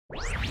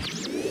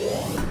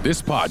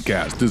This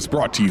podcast is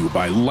brought to you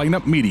by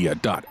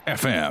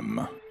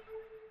lineupmedia.fm.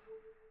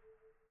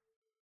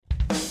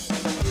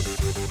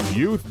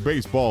 Youth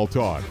Baseball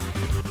Talk.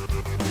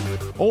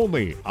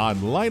 Only on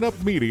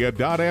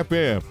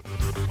lineupmedia.fm.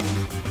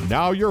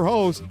 Now your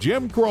host,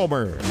 Jim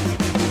Cromer.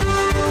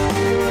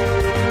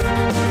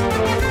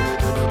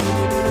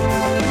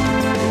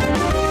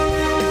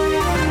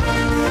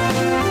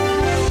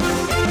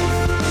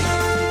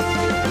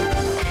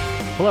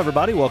 Hello,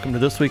 everybody. Welcome to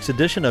this week's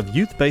edition of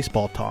Youth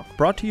Baseball Talk,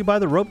 brought to you by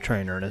the Rope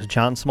Trainer. And as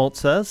John Smoltz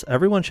says,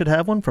 everyone should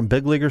have one, from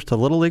big leaguers to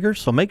little leaguers.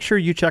 So make sure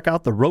you check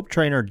out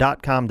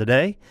theropetrainer.com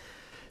today.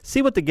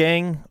 See what the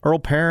gang, Earl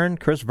Perrin,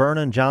 Chris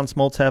Vernon, John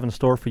Smoltz have in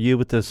store for you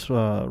with this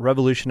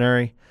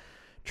revolutionary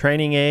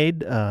training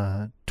aid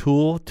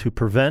tool to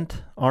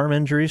prevent arm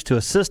injuries, to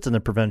assist in the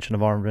prevention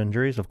of arm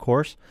injuries, of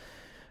course.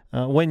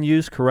 When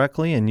used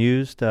correctly and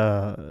used,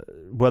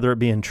 whether it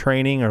be in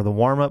training or the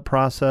warm-up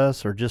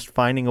process or just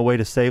finding a way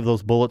to save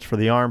those bullets for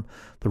the arm,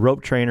 the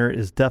Rope Trainer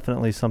is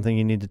definitely something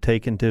you need to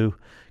take into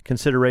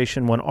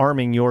consideration when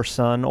arming your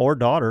son or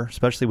daughter,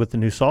 especially with the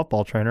new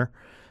softball trainer.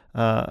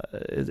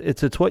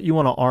 It's what you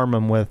want to arm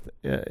them with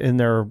in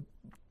their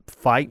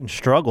fight and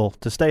struggle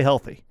to stay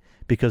healthy,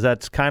 because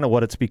that's kind of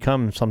what it's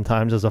become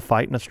sometimes, as a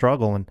fight and a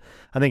struggle. And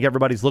I think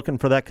everybody's looking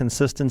for that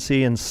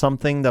consistency and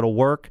something that'll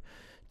work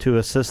to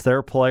assist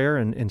their player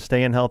in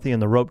staying healthy, and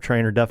the Rope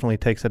Trainer definitely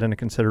takes that into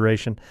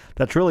consideration.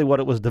 That's really what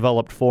it was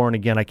developed for, and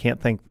again, I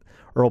can't thank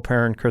Earl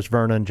Perrin, Chris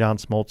Vernon, and John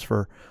Smoltz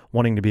for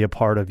wanting to be a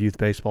part of Youth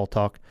Baseball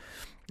Talk.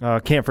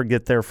 Can't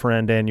forget their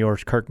friend and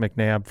yours, Kirk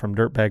McNabb from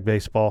Dirtbag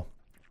Baseball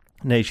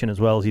Nation,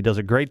 as well, as he does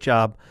a great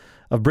job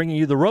of bringing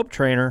you the Rope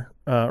Trainer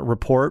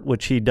report,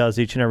 which he does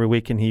each and every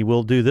week, and he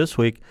will do this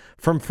week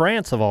from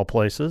France, of all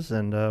places,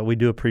 and we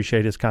do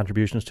appreciate his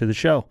contributions to the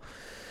show.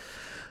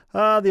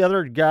 The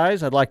other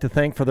guys I'd like to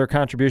thank for their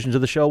contributions to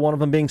the show, one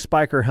of them being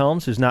Spiker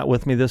Helms, who's not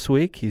with me this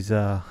week. He's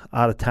out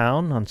of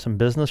town on some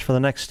business for the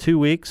next 2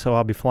 weeks, so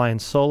I'll be flying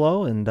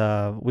solo. And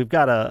we've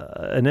got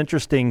an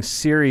interesting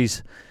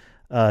series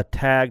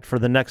tagged for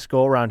the next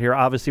go-around here.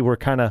 Obviously, we're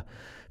kind of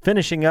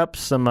finishing up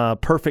some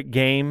perfect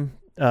game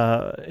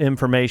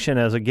information,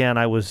 as, again,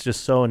 I was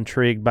just so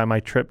intrigued by my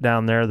trip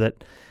down there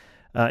that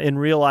in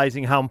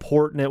realizing how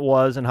important it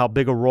was and how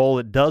big a role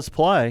it does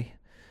play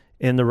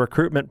in the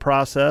recruitment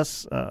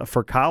process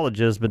for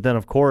colleges, but then,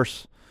 of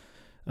course,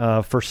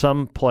 for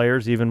some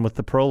players, even with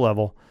the pro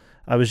level.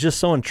 I was just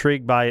so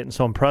intrigued by it and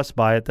so impressed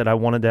by it that I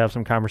wanted to have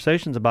some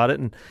conversations about it,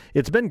 and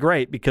it's been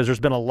great because there's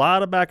been a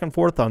lot of back and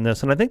forth on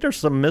this, and I think there's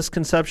some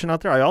misconception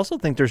out there. I also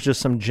think there's just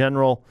some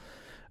general,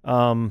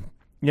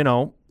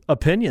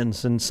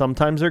 opinions, and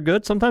sometimes they're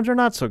good, sometimes they're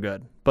not so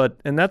good,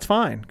 and that's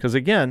fine, because,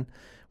 again,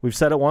 we've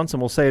said it once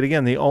and we'll say it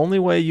again, the only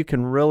way you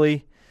can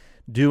really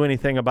do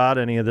anything about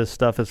any of this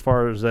stuff as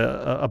far as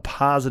a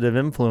positive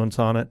influence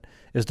on it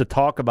is to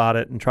talk about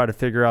it and try to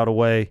figure out a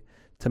way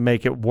to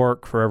make it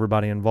work for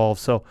everybody involved.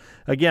 So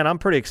again, I'm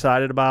pretty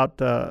excited about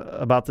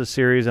this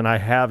series, and I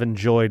have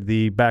enjoyed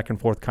the back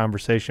and forth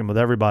conversation with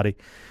everybody,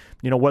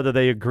 whether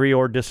they agree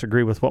or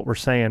disagree with what we're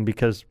saying,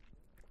 because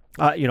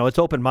it's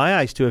opened my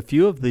eyes to a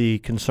few of the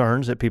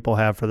concerns that people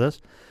have for this.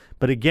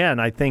 But again,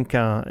 I think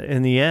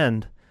in the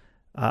end,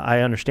 I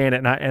understand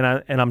it,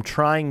 and I'm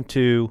trying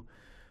to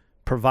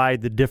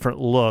provide the different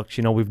looks.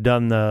 We've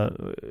done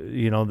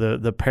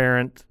the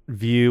parent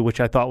view, which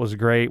I thought was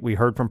great. We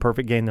heard from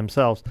Perfect Game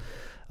themselves.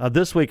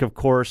 This week, of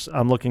course,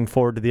 I'm looking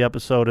forward to the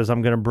episode, as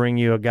I'm going to bring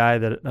you a guy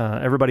that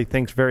everybody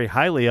thinks very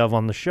highly of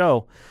on the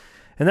show,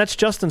 and that's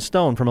Justin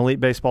Stone from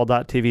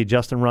EliteBaseball.tv.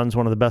 Justin runs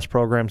one of the best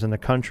programs in the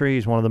country.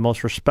 He's one of the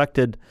most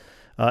respected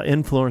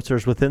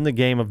influencers within the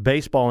game of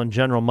baseball in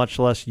general, much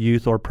less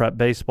youth or prep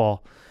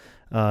baseball.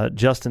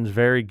 Justin's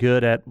very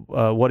good at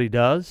what he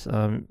does.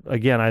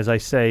 Again, as I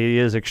say, he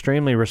is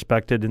extremely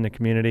respected in the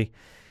community.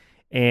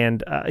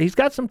 And he's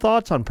got some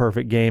thoughts on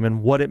Perfect Game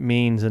and what it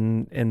means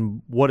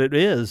and what it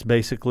is,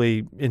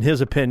 basically, in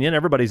his opinion.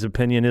 Everybody's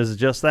opinion is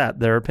just that,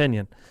 their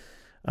opinion.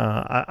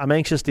 I'm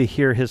anxious to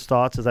hear his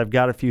thoughts, as I've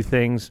got a few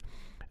things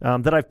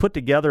that I've put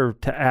together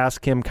to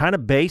ask him, kind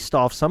of based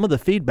off some of the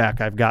feedback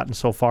I've gotten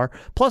so far,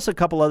 plus a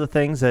couple other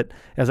things that,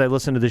 as I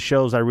listen to the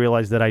shows, I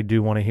realize that I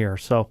do want to hear.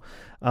 So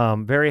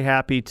very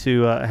happy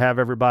to have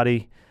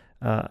everybody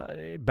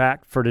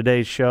back for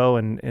today's show,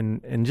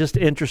 and just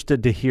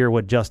interested to hear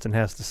what Justin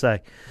has to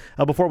say.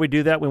 Before we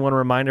do that, we want to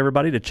remind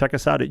everybody to check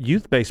us out at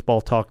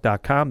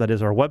youthbaseballtalk.com. That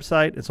is our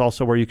website. It's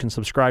also where you can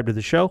subscribe to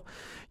the show.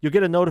 You'll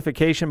get a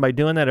notification by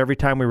doing that every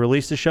time we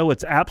release the show.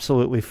 It's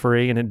absolutely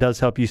free, and it does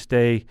help you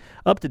stay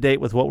up to date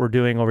with what we're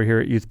doing over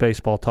here at Youth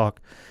Baseball Talk.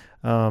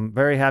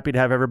 Very happy to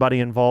have everybody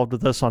involved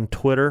with us on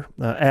Twitter,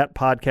 at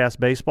Podcast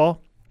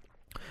Baseball.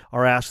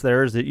 Our ask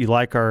there is that you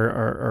like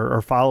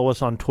or follow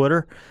us on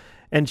Twitter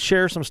and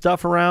share some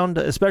stuff around,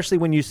 especially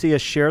when you see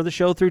us share the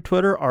show through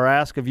Twitter. Our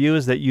ask of you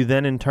is that you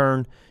then in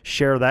turn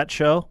share that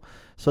show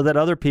so that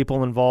other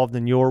people involved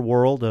in your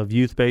world of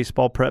youth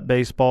baseball, prep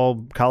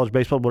baseball, college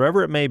baseball,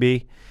 whatever it may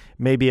be,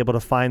 may be able to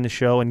find the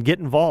show and get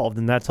involved,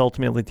 and that's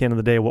ultimately at the end of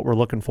the day what we're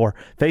looking for.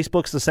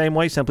 Facebook's the same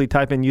way. Simply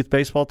type in Youth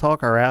Baseball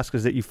Talk. Our ask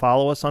is that you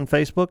follow us on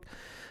Facebook.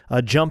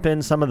 Jump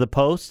in some of the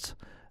posts.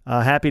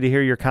 Happy to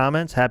hear your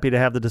comments. Happy to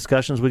have the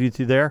discussions with you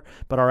through there.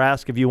 But our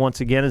ask of you once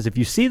again is if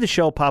you see the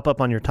show pop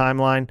up on your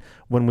timeline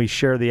when we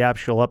share the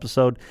actual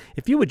episode,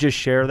 if you would just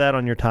share that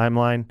on your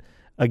timeline.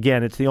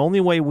 Again, it's the only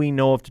way we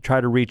know of to try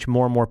to reach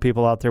more and more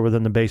people out there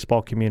within the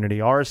baseball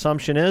community. Our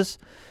assumption is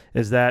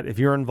that if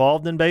you're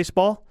involved in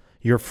baseball,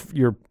 you're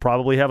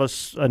probably have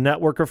a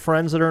network of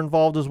friends that are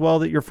involved as well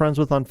that you're friends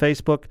with on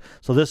Facebook.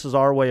 So this is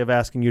our way of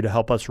asking you to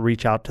help us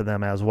reach out to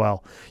them as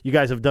well. You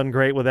guys have done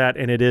great with that,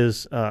 and it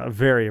is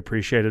very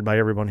appreciated by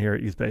everyone here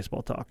at Youth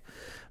Baseball Talk.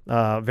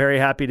 Very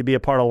happy to be a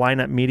part of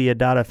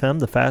lineupmedia.fm,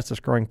 the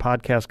fastest growing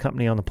podcast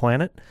company on the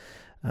planet.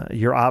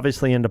 You're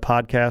obviously into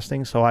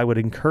podcasting, so I would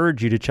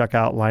encourage you to check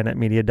out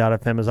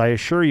lineupmedia.fm, as I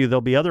assure you there'll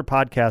be other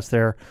podcasts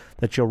there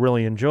that you'll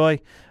really enjoy.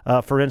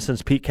 For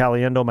instance, Pete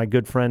Caliendo, my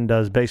good friend,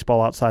 does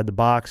Baseball Outside the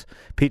Box.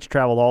 Pete's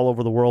traveled all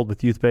over the world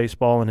with youth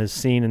baseball and has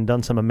seen and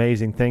done some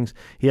amazing things.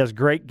 He has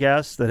great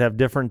guests that have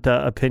different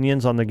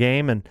opinions on the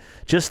game and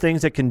just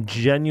things that can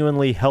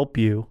genuinely help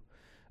you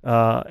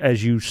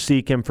as you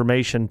seek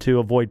information to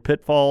avoid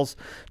pitfalls,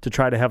 to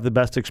try to have the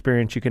best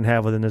experience you can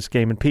have within this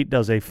game. And Pete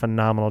does a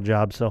phenomenal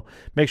job. So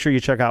make sure you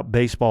check out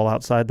Baseball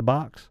Outside the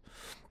Box.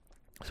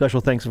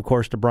 Special thanks, of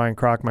course, to Brian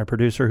Kroc, my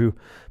producer, who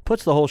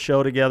puts the whole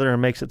show together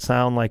and makes it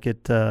sound like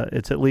it's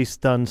at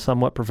least done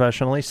somewhat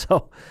professionally.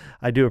 So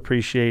I do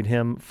appreciate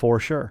him for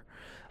sure.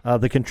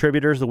 The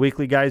contributors, the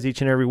weekly guys,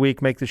 each and every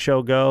week make the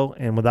show go,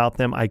 and without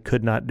them, I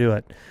could not do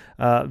it.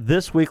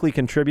 This weekly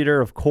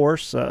contributor, of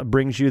course,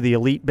 brings you the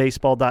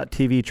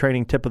EliteBaseball.tv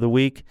training tip of the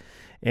week,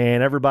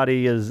 and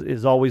everybody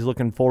is always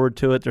looking forward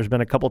to it. There's been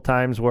a couple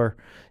times where,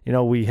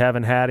 we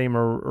haven't had him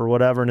or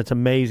whatever, and it's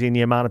amazing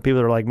the amount of people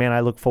that are like, man,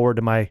 I look forward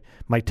to my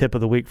tip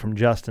of the week from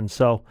Justin.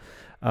 So,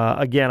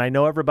 again, I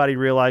know everybody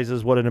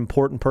realizes what an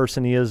important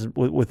person he is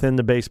within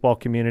the baseball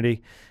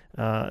community.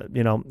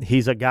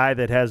 He's a guy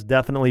that has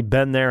definitely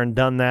been there and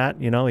done that.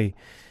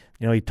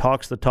 He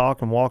talks the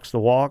talk and walks the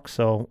walk.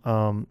 So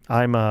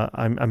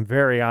I'm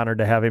very honored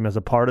to have him as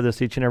a part of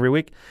this each and every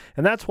week.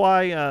 And that's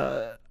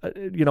why,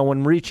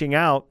 when reaching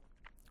out,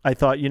 I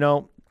thought,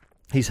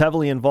 he's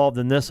heavily involved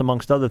in this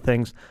amongst other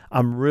things.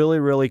 I'm really,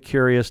 really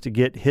curious to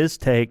get his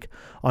take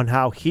on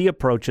how he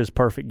approaches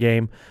Perfect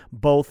Game,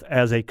 both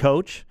as a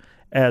coach,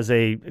 as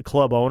a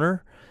club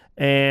owner,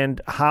 and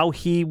how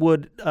he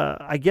would,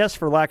 I guess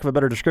for lack of a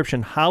better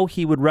description, how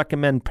he would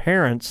recommend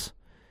parents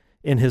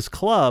in his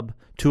club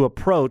to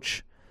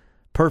approach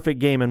Perfect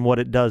Game and what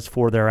it does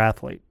for their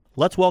athlete.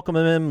 Let's welcome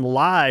him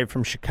live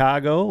from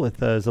Chicago with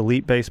his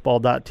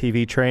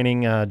EliteBaseball.tv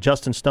training.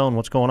 Justin Stone,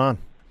 what's going on?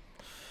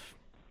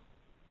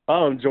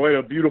 Oh, enjoying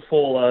a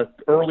beautiful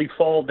early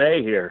fall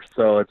day here.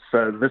 So it's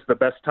this is the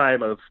best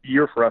time of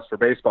year for us for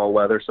baseball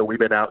weather, so we've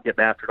been out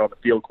getting after it on the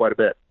field quite a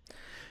bit.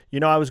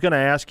 I was going to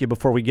ask you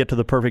before we get to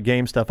the Perfect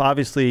Game stuff,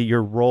 obviously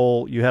your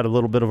role, you had a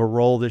little bit of a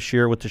role this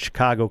year with the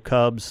Chicago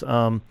Cubs.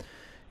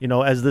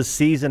 As this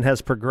season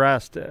has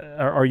progressed,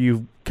 are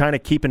you kind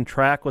of keeping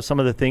track with some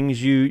of the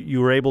things you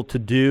were able to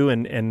do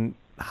and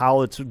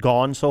how it's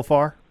gone so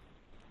far?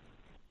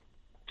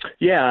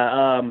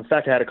 Yeah. In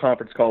fact, I had a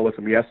conference call with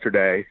them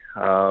yesterday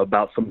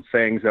about some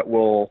things that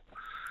we'll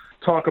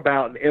talk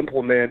about and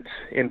implement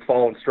in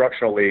fall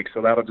instructional league.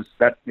 So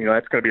that's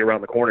going to be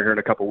around the corner here in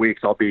a couple of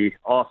weeks. I'll be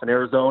off in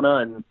Arizona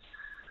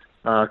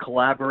and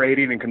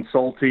collaborating and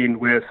consulting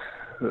with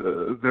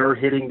their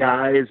hitting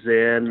guys.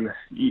 And,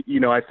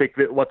 I think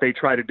that what they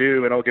try to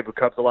do, and I'll give the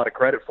Cubs a lot of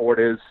credit for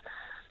it, is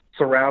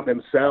surround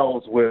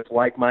themselves with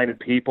like-minded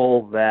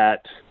people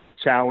that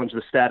challenge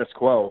the status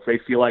quo. If they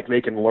feel like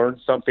they can learn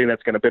something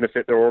that's going to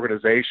benefit their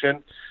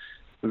organization,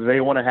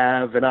 they want to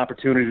have an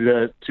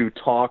opportunity to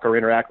talk or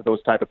interact with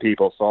those type of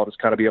people. So I'll just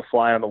kind of be a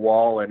fly on the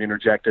wall and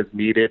interject as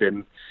needed,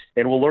 and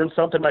we'll learn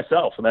something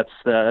myself. And that's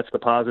the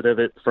positive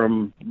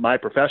from my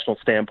professional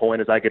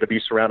standpoint, is I get to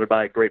be surrounded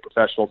by great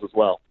professionals as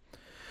well.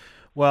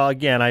 Well,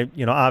 again,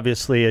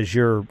 obviously as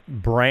your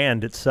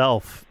brand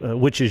itself,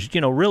 which is,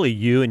 really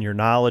you and your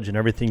knowledge and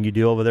everything you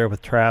do over there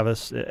with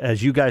Travis,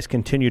 as you guys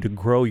continue to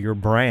grow your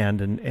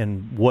brand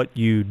and what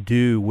you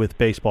do with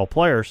baseball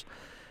players,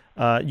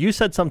 you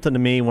said something to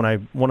me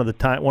when one of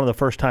the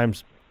first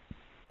times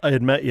I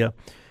had met you,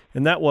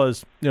 and that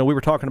was, we were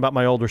talking about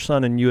my older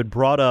son, and you had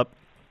brought up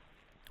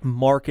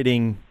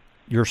marketing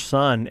your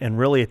son, and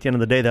really at the end of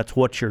the day, that's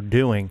what you're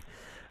doing.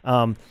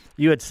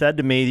 You had said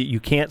to me that you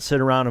can't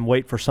sit around and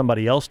wait for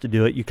somebody else to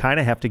do it. You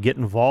kind of have to get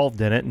involved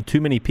in it, and too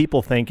many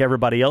people think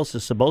everybody else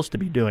is supposed to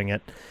be doing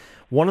it.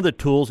 One of the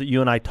tools that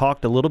you and I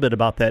talked a little bit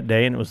about that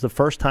day, and it was the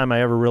first time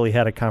I ever really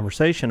had a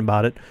conversation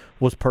about it,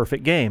 was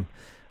Perfect Game.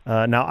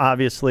 Now,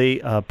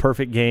 obviously,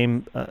 Perfect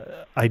Game,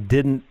 I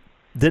didn't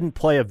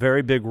play a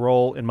very big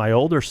role in my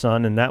older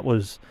son, and that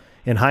was,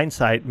 in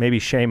hindsight, maybe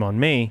shame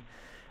on me.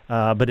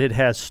 But it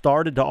has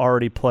started to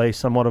already play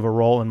somewhat of a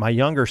role in my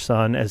younger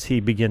son as he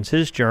begins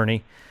his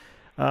journey.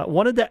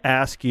 Wanted to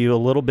ask you a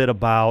little bit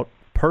about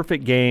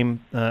Perfect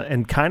Game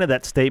and kind of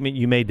that statement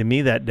you made to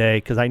me that day,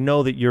 because I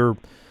know that you're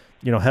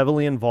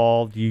heavily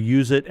involved. You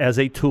use it as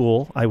a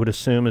tool, I would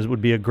assume,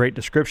 would be a great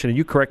description. And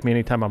you correct me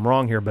anytime I'm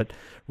wrong here, but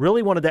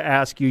really wanted to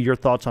ask you your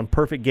thoughts on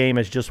Perfect Game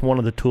as just one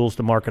of the tools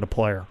to market a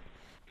player.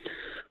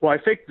 Well, I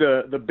think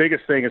the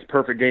biggest thing is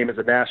Perfect Game as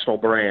a national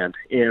brand,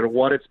 and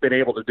what it's been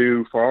able to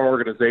do for our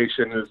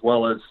organization as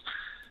well as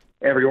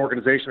every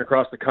organization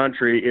across the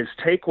country is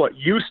take what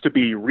used to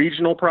be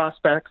regional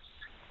prospects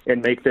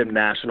and make them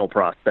national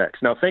prospects.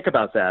 Now think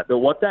about that. But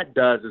what that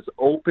does is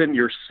open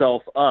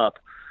yourself up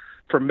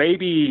for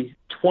maybe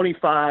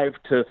 25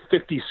 to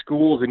 50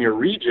 schools in your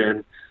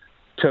region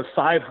to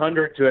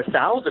 500 to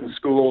 1,000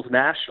 schools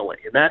nationally.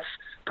 And that's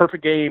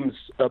Perfect Game's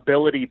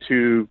ability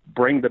to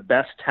bring the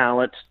best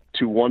talent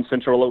to one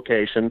central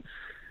location.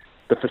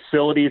 The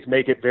facilities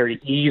make it very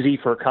easy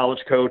for a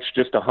college coach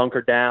just to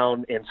hunker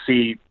down and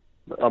see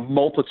a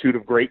multitude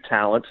of great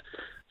talent.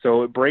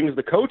 So it brings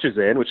the coaches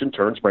in, which in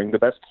turn brings the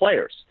best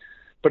players.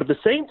 But at the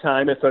same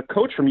time, if a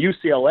coach from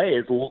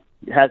UCLA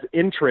has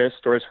interest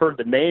or has heard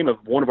the name of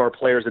one of our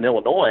players in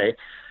Illinois,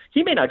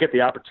 he may not get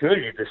the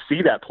opportunity to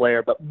see that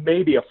player, but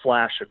maybe a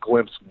flash, a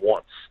glimpse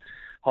once.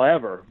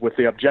 However, with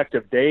the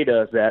objective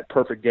data that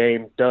Perfect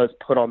Game does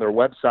put on their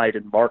website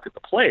and market the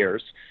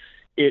players,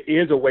 it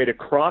is a way to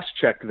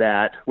cross-check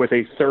that with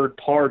a third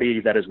party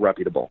that is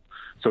reputable.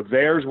 So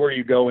there's where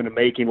you go into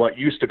making what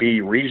used to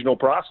be regional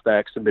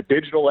prospects. In the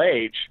digital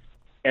age,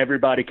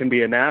 everybody can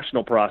be a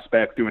national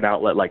prospect through an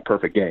outlet like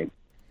Perfect Game.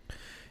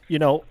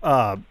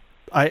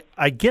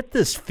 I get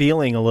this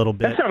feeling a little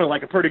bit. That sounded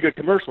like a pretty good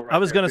commercial. Right? I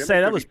was going to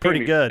say that was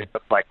pretty good.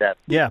 Like that.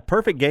 Yeah,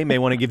 Perfect Game may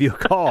want to give you a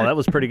call. That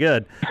was pretty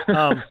good.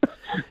 And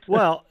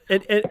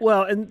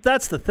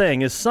that's the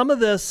thing is some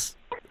of this,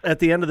 at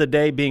the end of the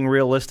day, being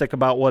realistic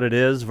about what it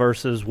is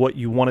versus what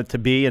you want it to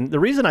be. And the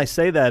reason I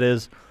say that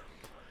is,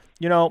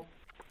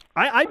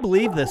 I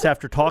believe this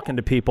after talking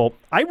to people.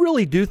 I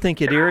really do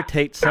think it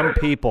irritates some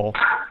people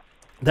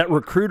that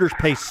recruiters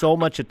pay so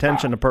much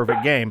attention to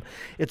Perfect Game.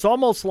 It's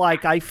almost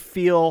like I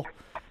feel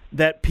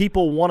that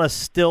people want to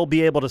still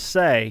be able to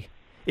say,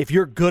 if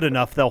you're good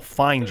enough, they'll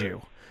find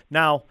you.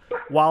 Now,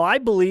 while I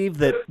believe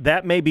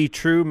that may be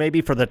true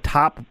maybe for the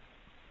top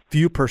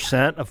few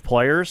percent of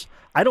players,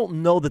 I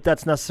don't know that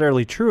that's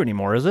necessarily true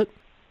anymore, is it?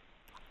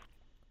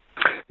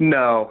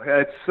 No,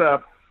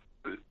 it's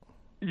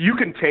you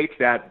can take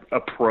that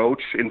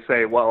approach and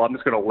say, well, I'm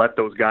just going to let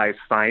those guys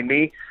sign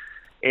me.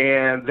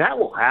 And that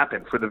will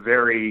happen for the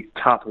very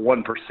top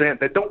 1%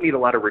 that don't need a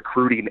lot of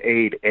recruiting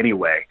aid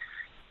anyway.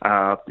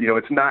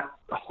 It's not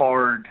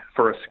hard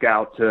for a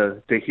scout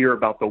to hear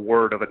about the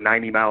word of a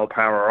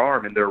 90-mile-per-hour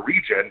arm in their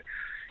region.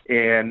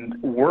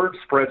 And word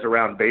spreads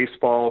around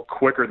baseball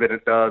quicker than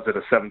it does in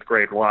a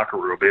seventh-grade locker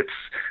room.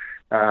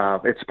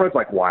 It spreads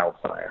like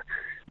wildfire.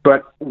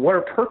 But what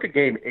a Perfect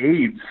Game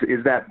aids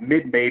is that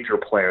mid-major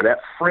player, that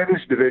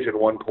fringe Division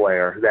I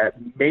player that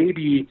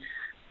maybe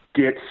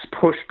gets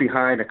pushed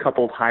behind a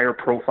couple of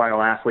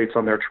higher-profile athletes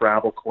on their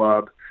travel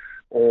club,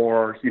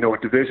 or a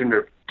Division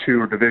II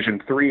or Division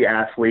III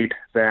athlete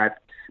that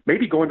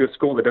maybe going to a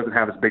school that doesn't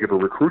have as big of a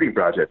recruiting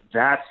budget.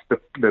 That's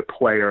the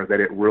player that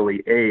it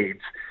really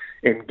aids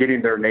in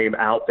getting their name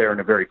out there in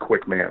a very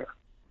quick manner.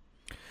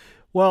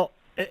 Well,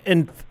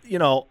 and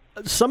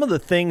some of the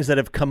things that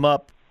have come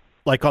up,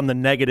 like on the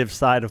negative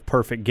side of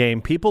Perfect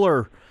Game,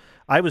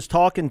 I was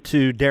talking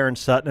to Darren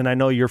Sutton, and I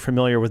know you're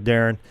familiar with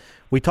Darren.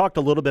 We talked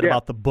a little bit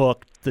about the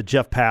book that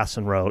Jeff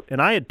Passan wrote,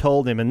 and I had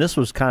told him, and this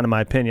was kind of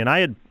my opinion, I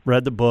had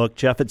read the book,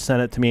 Jeff had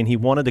sent it to me, and he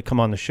wanted to come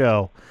on the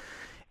show.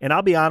 And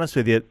I'll be honest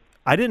with you,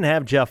 I didn't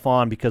have Jeff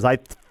on because I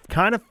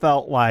kind of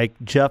felt like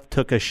Jeff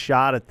took a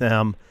shot at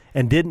them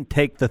and didn't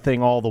take the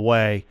thing all the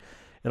way.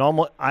 And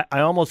I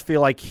almost feel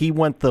like he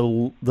went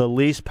the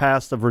least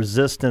path of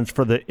resistance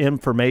for the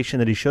information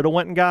that he should have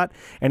went and got,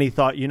 and he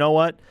thought, you know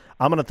what,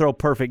 I'm going to throw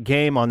Perfect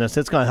Game on this.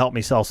 It's going to help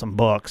me sell some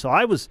books.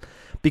 So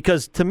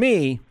because to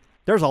me,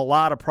 there's a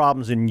lot of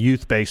problems in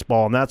youth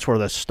baseball, and that's where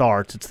this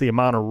starts. It's the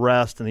amount of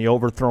rest and the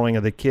overthrowing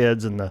of the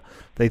kids, and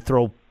they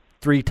throw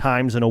 3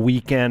 times in a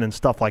weekend and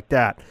stuff like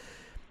that.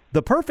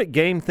 The Perfect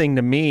Game thing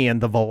to me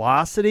and the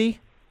velocity,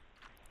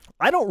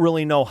 I don't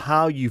really know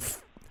how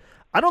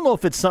I don't know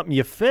if it's something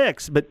you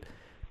fix, but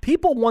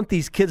people want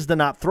these kids to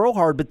not throw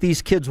hard, but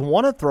these kids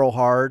want to throw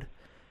hard.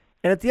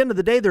 And at the end of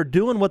the day, they're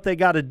doing what they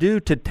got to do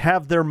to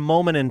have their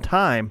moment in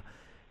time.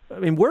 I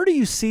mean, where do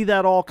you see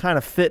that all kind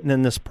of fitting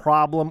in this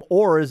problem,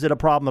 or is it a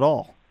problem at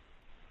all?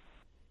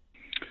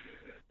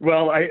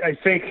 Well, I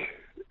think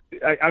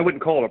I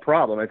wouldn't call it a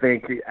problem. I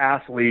think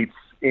athletes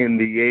in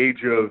the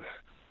age of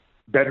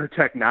better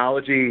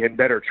technology and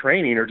better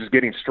training are just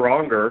getting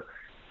stronger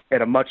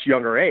at a much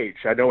younger age.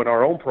 I know in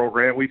our own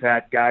program, we've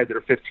had guys that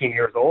are 15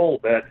 years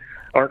old that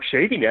aren't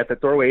shaking yet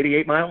that throw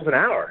 88 miles an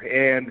hour.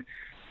 And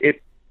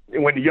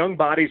when young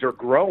bodies are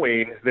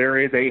growing, there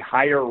is a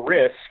higher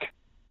risk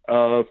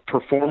of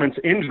performance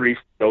injury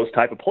for those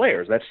type of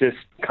players. That's just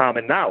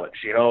common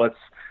knowledge. It's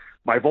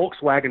my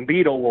Volkswagen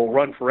Beetle will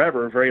run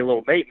forever, very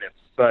little maintenance.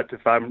 But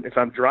if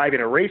I'm driving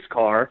a race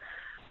car,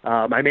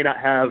 I may not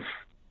have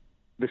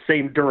the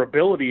same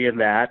durability in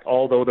that,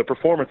 although the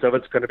performance of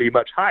it's going to be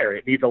much higher.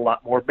 It needs a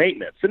lot more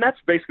maintenance. And that's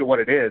basically what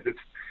it is. It's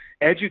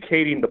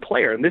educating the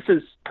player. And this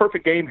is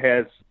Perfect Game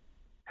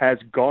has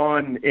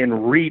gone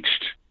and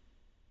reached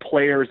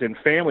players and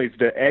families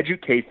to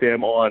educate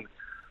them on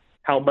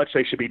how much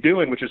they should be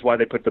doing, which is why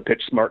they put the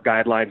Pitch Smart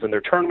guidelines in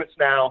their tournaments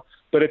now.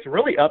 But it's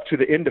really up to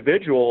the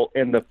individual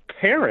and the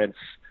parents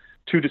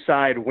to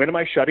decide when am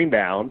I shutting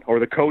down, or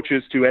the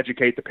coaches to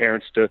educate the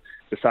parents to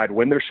decide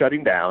when they're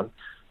shutting down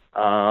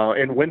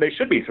and when they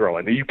should be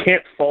throwing. You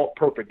can't fault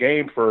Perfect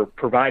Game for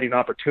providing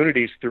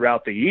opportunities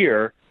throughout the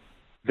year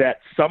that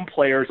some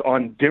players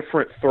on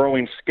different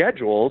throwing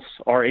schedules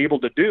are able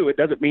to do. It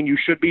doesn't mean you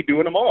should be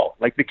doing them all.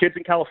 Like the kids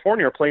in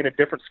California are playing a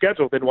different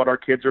schedule than what our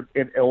kids are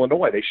in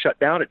Illinois. They shut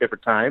down at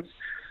different times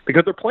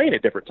because they're playing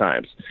at different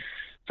times.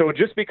 So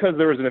just because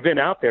there is an event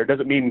out there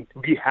doesn't mean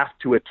we have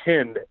to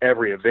attend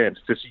every event.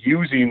 It's just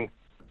using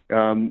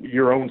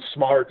your own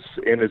smarts,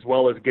 and as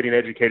well as getting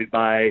educated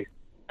by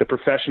the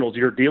professionals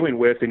you're dealing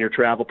with in your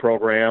travel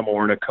program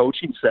or in a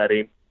coaching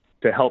setting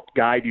to help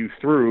guide you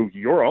through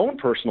your own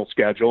personal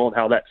schedule and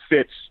how that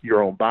fits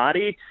your own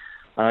body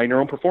and your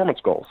own performance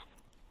goals.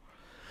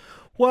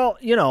 Well,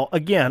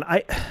 again,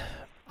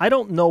 I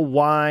don't know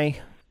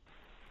why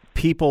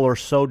people are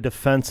so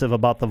defensive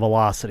about the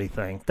velocity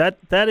thing.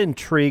 That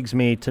intrigues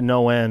me to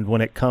no end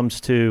when it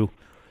comes to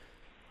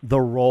the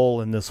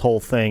role in this whole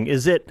thing.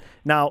 Is it,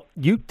 now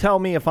you tell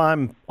me if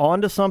I'm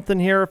onto something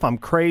here, if I'm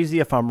crazy,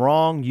 if I'm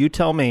wrong, you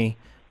tell me,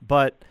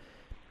 but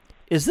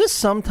is this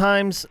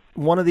sometimes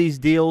one of these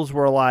deals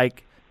where,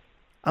 like,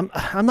 I'm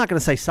not going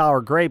to say sour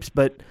grapes,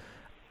 but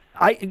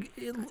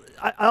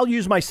I'll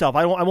use myself.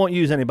 I won't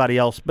use anybody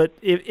else. But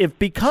if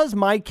because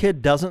my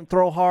kid doesn't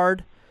throw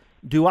hard,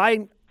 do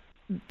I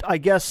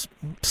guess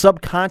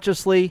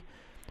subconsciously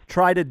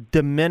try to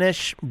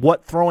diminish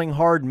what throwing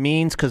hard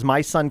means because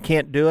my son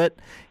can't do it?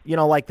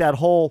 Like that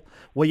whole,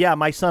 well, yeah,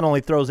 my son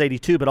only throws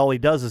 82, but all he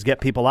does is get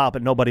people out,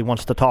 but nobody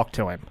wants to talk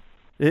to him.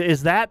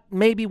 Is that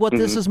maybe what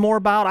this is more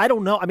about? I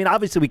don't know. I mean,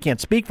 obviously we can't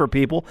speak for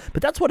people,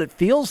 but that's what it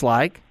feels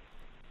like.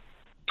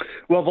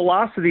 Well,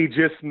 velocity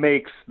just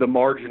makes the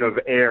margin of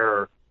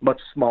error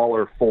much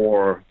smaller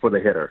for the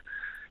hitter.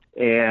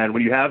 And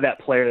when you have that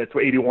player that's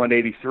 81,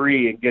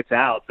 83 and gets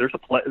out, there's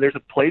a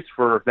place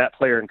for that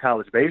player in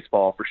college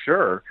baseball for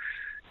sure.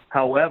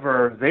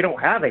 However, they don't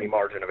have any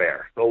margin of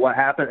error. So what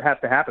has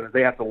to happen is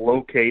they have to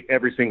locate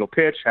every single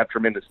pitch, have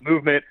tremendous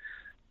movement,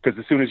 because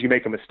as soon as you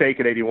make a mistake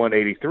at 81,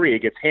 83, it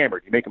gets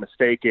hammered. You make a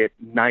mistake at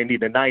 90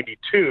 to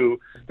 92,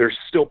 there's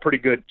still pretty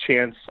good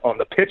chance on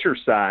the pitcher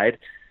side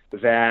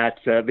that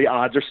the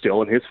odds are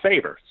still in his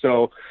favor.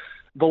 So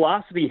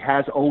velocity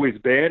has always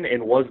been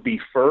and was the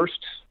first,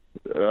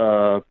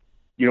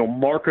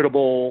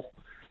 marketable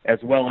as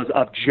well as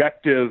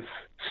objective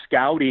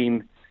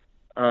scouting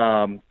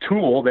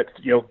tool that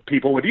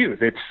people would use.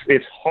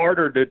 It's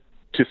harder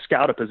to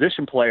scout a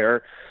position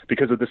player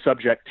because of the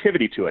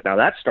subjectivity to it. Now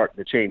that's starting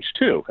to change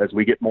too as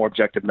we get more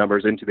objective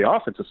numbers into the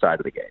offensive side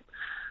of the game.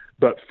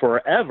 But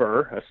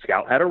forever, a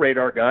scout had a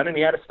radar gun and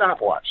he had a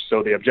stopwatch.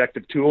 So the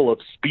objective tool of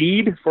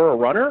speed for a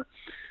runner,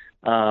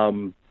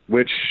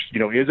 which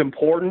is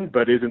important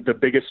but isn't the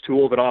biggest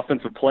tool of an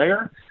offensive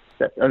player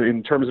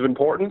in terms of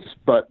importance,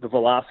 but the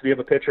velocity of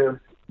a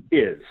pitcher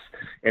is.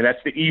 And that's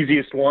the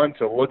easiest one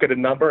to look at a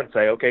number and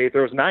say, okay, if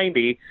there was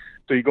 90,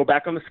 so you go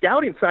back on the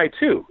scouting side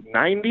too.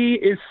 90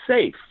 is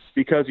safe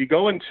because you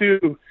go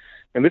into,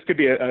 and this could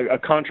be a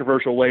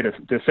controversial way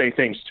to say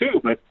things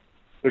too, but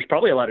there's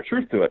probably a lot of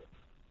truth to it.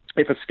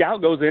 If a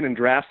scout goes in and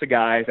drafts a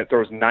guy that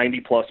throws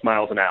 90 plus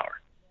miles an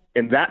hour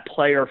and that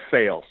player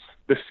fails,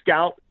 the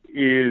scout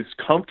is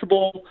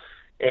comfortable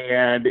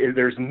and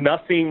there's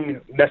nothing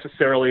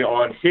necessarily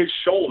on his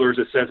shoulders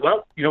that says,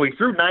 well, he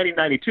threw 90,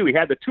 92. He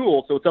had the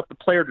tool, so it's up to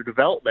player to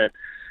development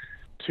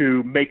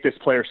to make this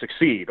player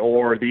succeed,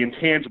 or the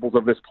intangibles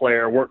of this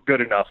player weren't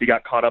good enough. He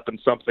got caught up in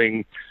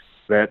something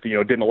that,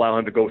 didn't allow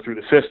him to go through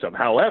the system.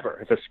 However,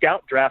 if a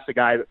scout drafts a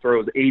guy that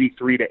throws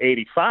 83 to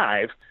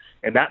 85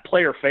 and that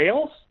player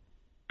fails,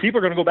 people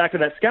are going to go back to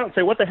that scout and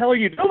say, what the hell are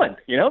you doing?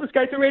 This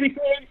guy threw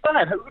 83,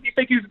 85. Who do you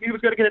think he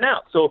was going to get it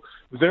out? So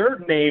their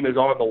name is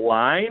on the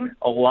line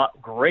a lot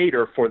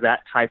greater for that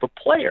type of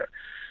player.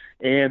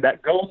 And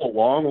that goes a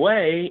long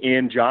way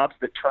in jobs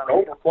that turn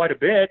over quite a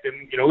bit.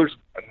 And, there's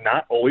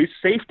not always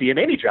safety in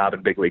any job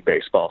in big league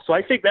baseball. So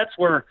I think that's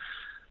where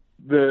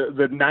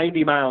the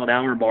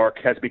 90-mile-an-hour mark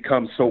has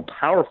become so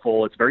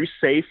powerful. It's very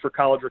safe for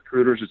college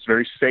recruiters. It's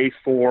very safe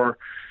for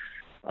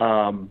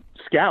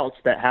scouts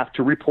that have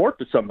to report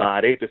to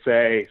somebody to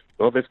say,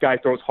 well, this guy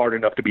throws hard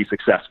enough to be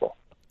successful.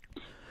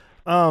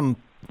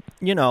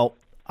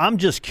 I'm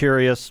just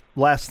curious.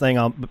 Last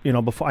thing,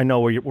 before I know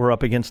we're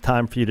up against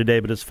time for you today,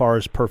 but as far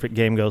as Perfect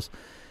Game goes,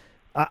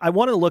 I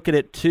want to look at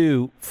it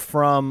too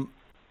from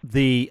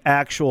the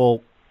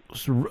actual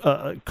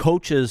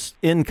coaches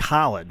in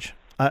college,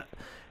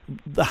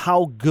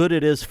 how good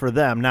it is for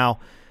them. Now,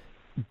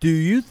 do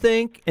you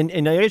think,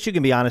 and I guess you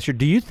can be honest here,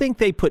 do you think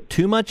they put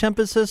too much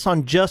emphasis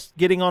on just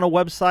getting on a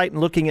website and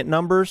looking at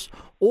numbers,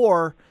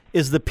 or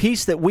is the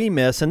piece that we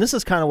miss, and this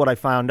is kind of what I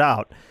found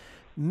out.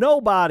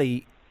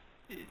 Nobody,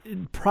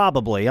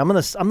 probably, I'm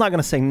not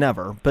gonna say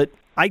never, but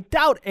I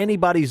doubt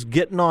anybody's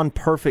getting on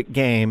Perfect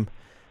Game,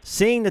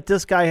 seeing that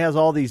this guy has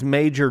all these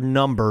major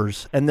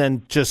numbers, and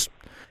then just,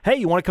 hey,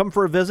 you want to come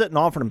for a visit, and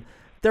offer him.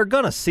 They're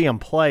going to see him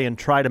play and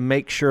try to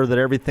make sure that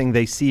everything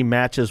they see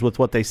matches with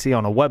what they see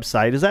on a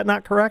website. Is that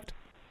not correct?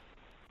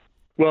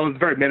 Well, it's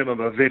very minimum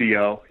of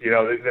video. You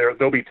know,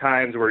 there'll be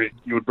times where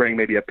you would bring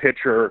maybe a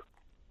pitcher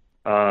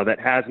that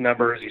has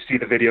numbers. You see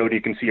the video, and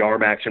you can see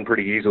arm action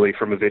pretty easily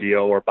from a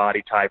video or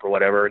body type or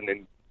whatever, and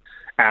then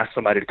ask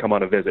somebody to come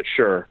on a visit.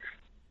 Sure.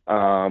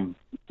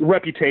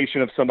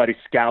 Reputation of somebody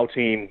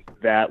scouting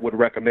that would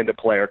recommend a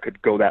player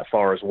could go that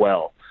far as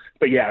well.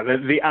 But yeah,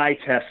 the eye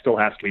test still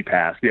has to be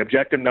passed. The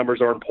objective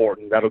numbers are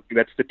important.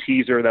 That's the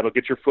teaser. That'll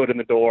get your foot in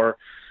the door.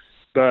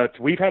 But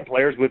we've had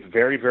players with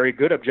very, very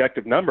good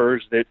objective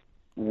numbers that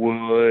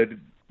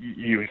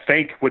you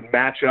think would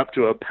match up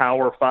to a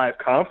Power 5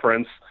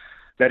 conference,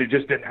 that it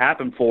just didn't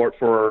happen for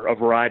a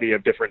variety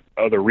of different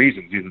other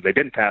reasons. Either they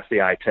didn't pass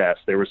the eye test,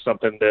 there was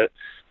something that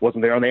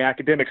wasn't there on the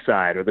academic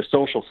side or the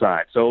social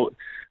side. So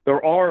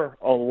there are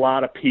a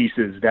lot of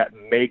pieces that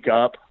make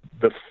up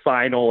the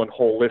final and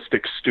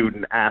holistic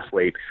student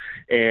athlete,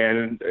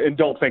 and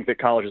don't think that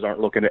colleges aren't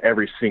looking at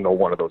every single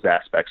one of those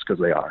aspects, because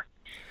they are.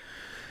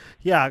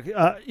 Yeah,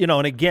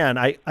 and again,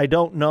 I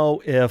don't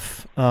know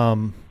if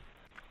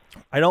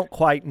I don't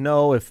quite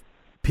know if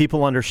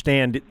people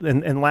understand.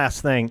 And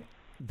last thing,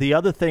 the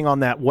other thing on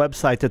that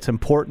website that's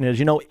important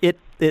is,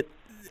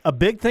 a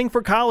big thing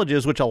for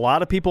colleges, which a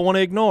lot of people want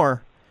to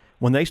ignore,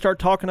 when they start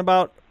talking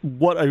about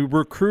what a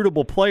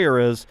recruitable player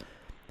is,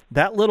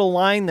 that little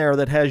line there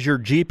that has your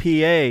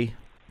GPA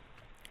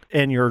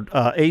and your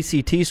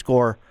ACT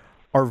score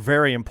are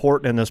very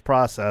important in this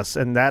process,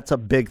 and that's a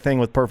big thing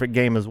with Perfect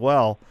Game as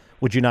well.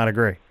 Would you not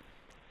agree?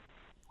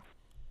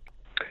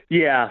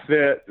 Yeah,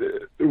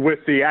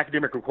 with the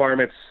academic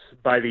requirements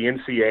by the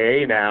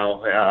NCAA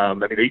now,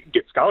 you can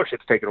get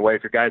scholarships taken away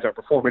if your guys aren't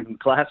performing in the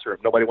classroom.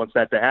 Nobody wants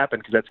that to happen,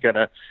 because that's going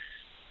to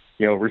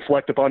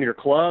reflect upon your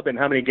club and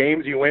how many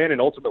games you win, and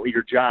ultimately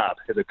your job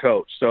as a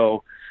coach.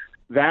 So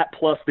that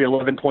plus the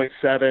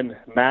 11.7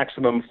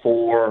 maximum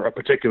for a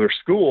particular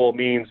school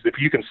means if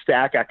you can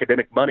stack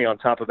academic money on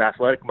top of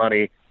athletic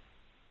money,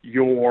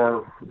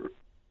 you're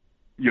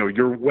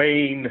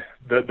weighing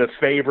the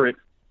favorite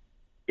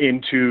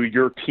into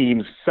your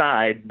team's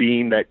side,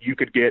 being that you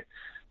could get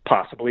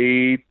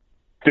possibly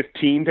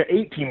 15 to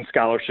 18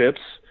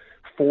 scholarships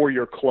for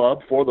your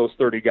club, for those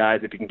 30 guys,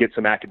 if you can get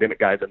some academic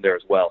guys in there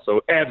as well.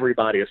 So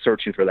everybody is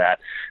searching for that.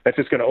 That's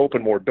just going to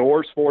open more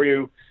doors for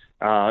you.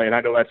 And I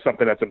know that's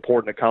something that's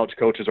important that college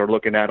coaches are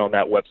looking at on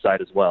that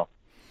website as well.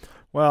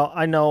 Well,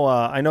 I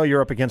know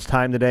you're up against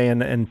time today,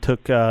 and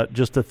took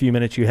just a few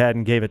minutes you had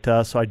and gave it to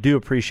us, so I do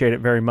appreciate it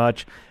very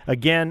much.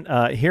 Again,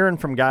 hearing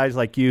from guys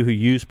like you who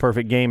use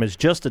Perfect Game as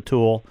just a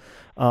tool,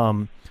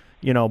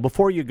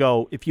 before you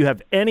go, if you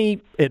have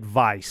any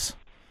advice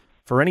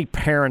for any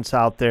parents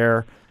out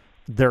there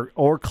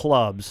or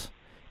clubs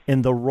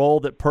in the role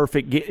that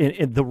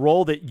in the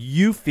role that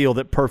you feel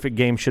that Perfect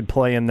Game should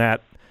play in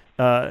that,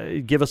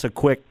 give us a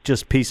quick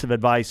just piece of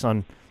advice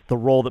on the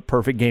role that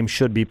Perfect Game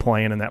should be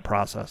playing in that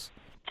process.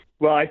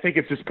 Well, I think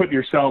it's just putting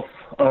yourself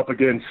up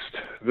against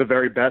the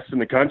very best in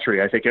the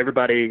country. I think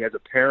everybody as a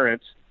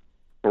parent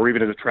or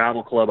even as a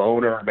travel club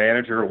owner or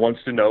manager wants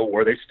to know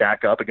where they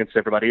stack up against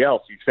everybody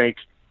else. You think,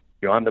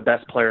 I'm the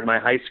best player in my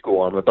high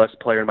school, I'm the best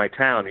player in my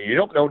town. And you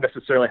don't know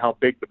necessarily how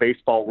big the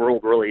baseball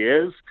world really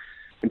is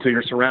until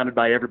you're surrounded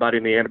by everybody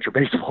in the amateur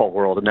baseball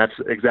world, and that's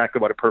exactly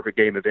what a Perfect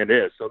Game event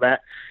is. So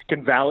that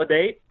can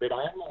validate that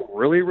I'm a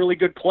really, really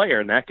good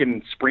player, and that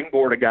can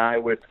springboard a guy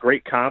with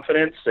great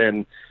confidence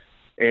and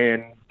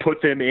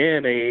put them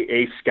in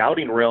a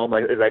scouting realm.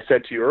 As I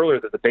said to you earlier,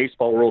 that the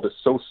baseball world is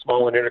so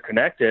small and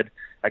interconnected,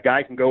 a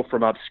guy can go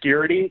from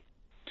obscurity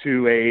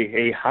to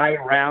a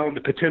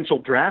high-round potential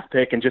draft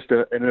pick in just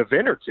an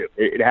event or two.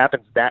 It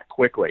happens that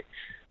quickly.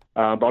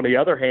 But on the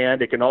other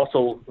hand, it can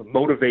also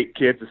motivate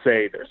kids to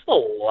say, there's a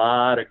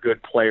lot of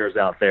good players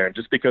out there, and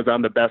just because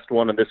I'm the best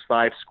one in this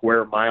 5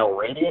 square mile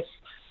radius,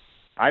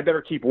 I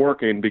better keep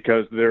working,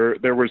 because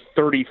there was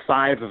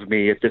 35 of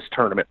me at this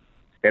tournament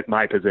at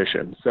my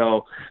position.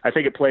 So I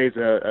think it plays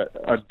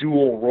a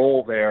dual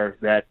role there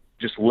that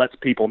just lets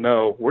people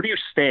know, where do you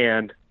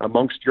stand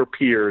amongst your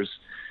peers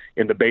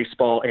in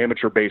the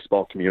amateur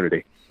baseball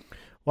community.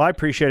 Well, I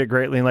appreciate it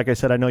greatly. And like I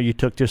said, I know you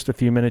took just a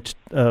few minutes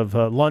of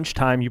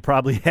lunchtime you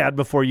probably had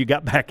before you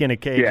got back in a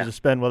cage to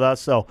spend with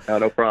us. So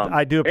no problem.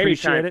 I do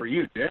appreciate Anytime it. For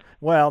you, Jim.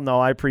 Well, no,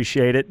 I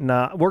appreciate it. And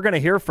we're going to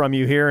hear from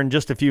you here in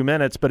just a few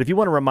minutes. But if you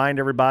want to remind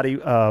everybody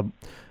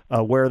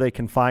where they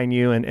can find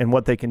you and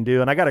what they can do.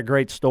 And I got a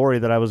great story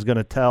that I was going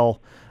to tell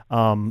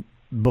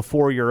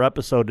before your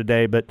episode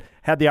today, but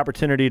had the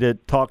opportunity to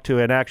talk to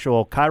an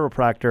actual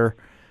chiropractor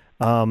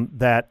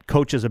that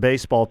coaches a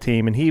baseball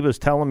team, and he was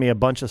telling me a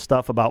bunch of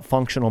stuff about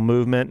functional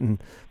movement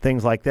and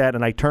things like that,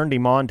 and I turned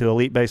him on to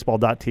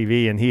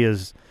EliteBaseball.tv, and he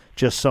is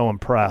just so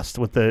impressed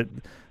with the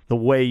the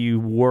way you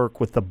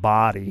work with the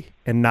body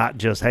and not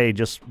just, hey,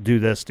 just do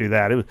this, do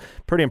that. It was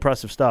pretty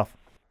impressive stuff.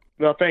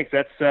 Well, thanks.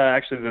 That's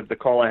actually the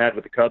call I had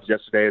with the Cubs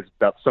yesterday is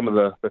about some of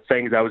the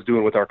things I was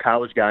doing with our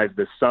college guys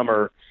this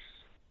summer.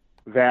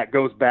 That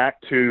goes back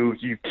to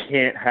you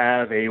can't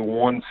have a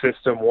one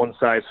system, one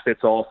size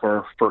fits all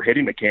for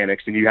hitting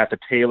mechanics, and you have to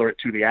tailor it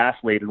to the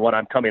athlete. And what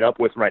I'm coming up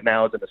with right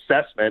now is an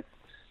assessment,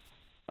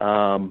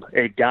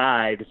 a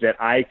guide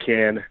that I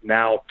can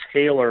now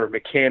tailor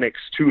mechanics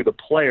to the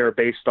player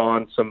based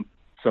on some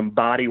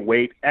body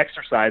weight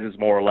exercises,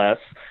 more or less,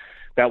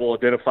 that will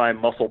identify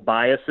muscle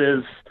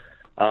biases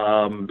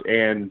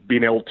and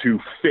being able to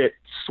fit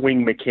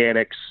swing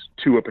mechanics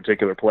to a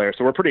particular player.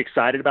 So we're pretty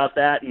excited about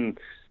that, and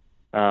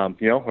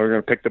we're going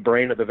to pick the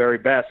brain of the very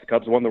best. The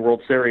Cubs won the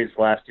World Series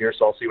last year,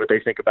 so I'll see what they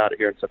think about it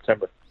here in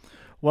September.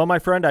 Well, my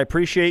friend, I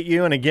appreciate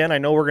you. And again, I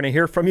know we're going to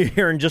hear from you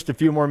here in just a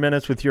few more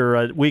minutes with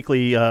your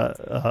weekly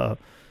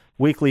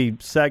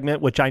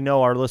segment, which I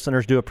know our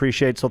listeners do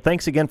appreciate. So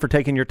thanks again for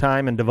taking your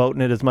time and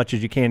devoting it as much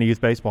as you can to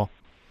youth baseball.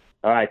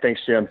 All right. Thanks,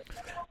 Jim.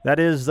 That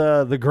is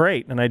the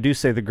great, and I do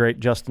say the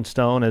great, Justin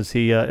Stone, as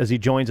he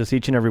joins us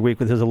each and every week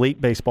with his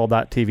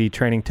EliteBaseball.tv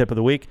training tip of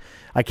the week.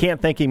 I can't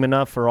thank him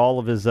enough for all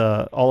of his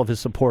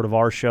support of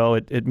our show.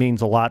 It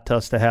means a lot to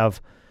us to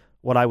have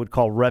what I would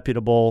call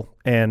reputable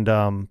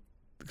and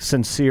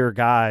sincere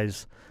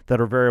guys that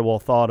are very well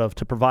thought of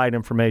to provide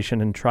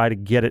information and try to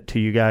get it to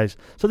you guys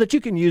so that you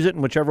can use it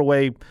in whichever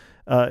way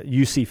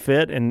you see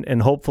fit,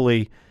 and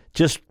hopefully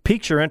just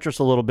piques your interest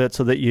a little bit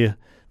so that you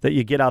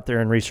get out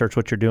there and research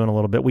what you're doing a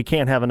little bit. We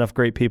can't have enough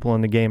great people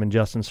in the game, and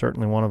Justin's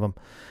certainly one of them.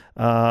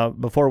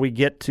 Before we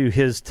get to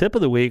his tip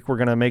of the week, we're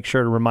going to make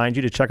sure to remind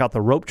you to check out the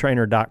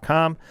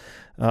ropetrainer.com.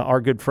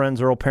 Our good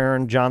friends Earl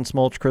Perrin, John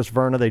Smolch, Chris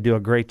Verna, they do a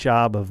great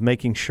job of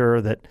making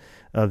sure that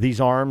these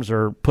arms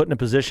are put in a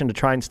position to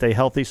try and stay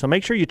healthy. So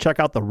make sure you check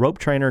out the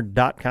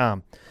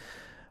ropetrainer.com.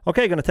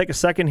 Okay, going to take a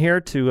second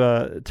here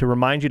to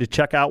remind you to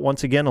check out,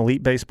 once again,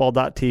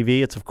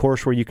 EliteBaseball.tv. It's, of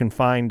course, where you can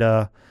find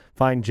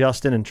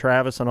Justin and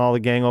Travis and all the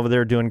gang over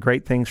there doing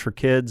great things for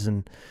kids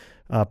and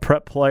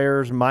prep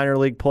players, minor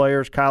league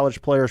players,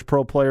 college players,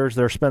 pro players.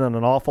 They're spending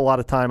an awful lot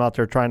of time out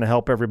there trying to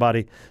help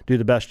everybody do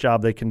the best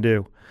job they can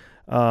do.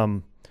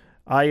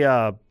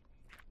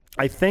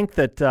 I think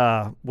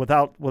that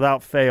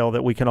without fail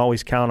that we can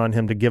always count on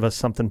him to give us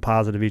something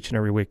positive each and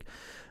every week.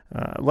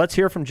 Let's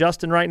hear from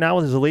Justin right now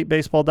with his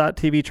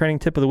EliteBaseball.tv training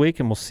tip of the week,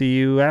 and we'll see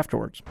you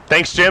afterwards.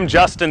 Thanks, Jim.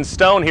 Justin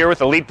Stone here with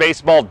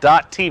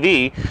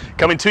EliteBaseball.tv,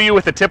 coming to you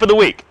with the tip of the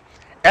week.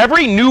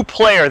 Every new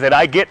player that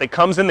I get that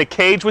comes in the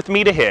cage with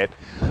me to hit,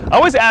 I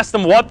always ask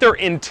them what their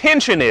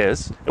intention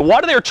is and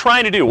what are they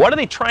trying to do. What are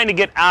they trying to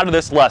get out of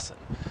this lesson?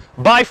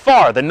 By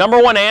far, the number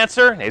one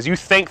answer, as you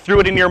think through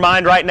it in your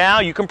mind right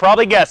now, you can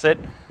probably guess it,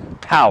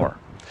 power.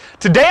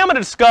 Today I'm going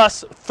to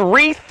discuss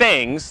 3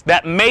 things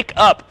that make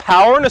up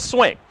power in a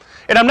swing.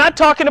 And I'm not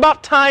talking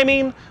about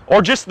timing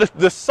or just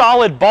the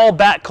solid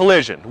ball-bat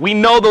collision. We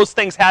know those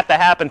things have to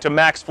happen to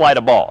max flight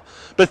a ball.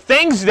 But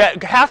things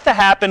that have to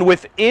happen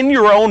within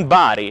your own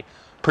body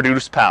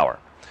produce power.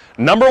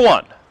 Number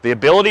 1, the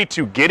ability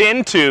to get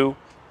into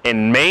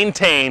and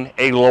maintain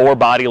a lower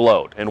body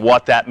load and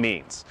what that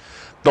means.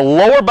 The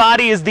lower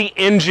body is the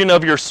engine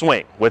of your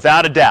swing,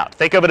 without a doubt.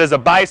 Think of it as a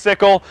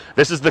bicycle.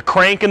 This is the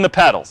crank and the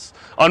pedals.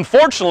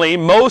 Unfortunately,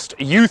 most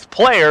youth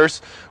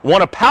players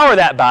want to power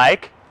that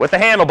bike with the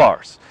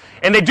handlebars.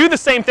 And they do the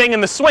same thing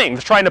in the swing.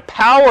 They're trying to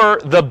power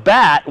the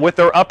bat with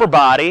their upper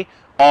body,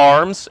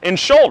 arms, and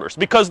shoulders.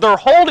 Because they're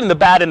holding the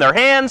bat in their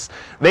hands,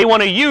 they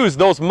want to use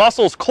those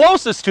muscles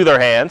closest to their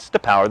hands to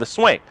power the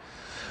swing.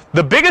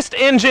 The biggest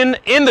engine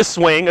in the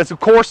swing is, of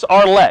course,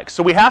 our legs.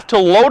 So we have to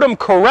load them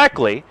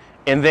correctly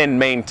and then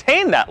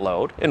maintain that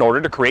load in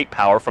order to create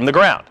power from the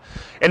ground.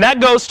 And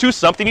that goes to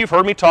something you've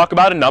heard me talk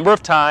about a number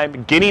of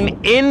times,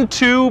 getting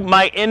into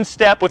my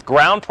instep with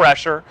ground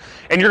pressure.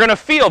 And you're going to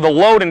feel the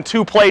load in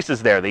 2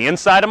 places there, the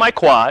inside of my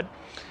quad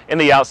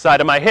and the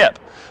outside of my hip.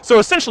 So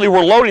essentially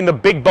we're loading the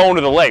big bone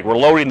of the leg. We're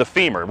loading the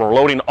femur. We're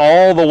loading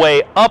all the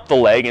way up the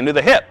leg into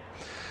the hip.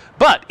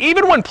 But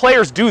even when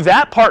players do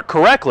that part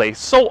correctly,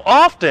 so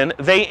often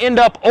they end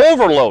up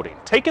overloading,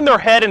 taking their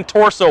head and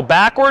torso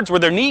backwards where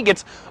their knee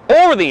gets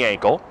over the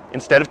ankle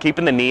instead of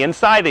keeping the knee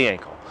inside the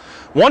ankle.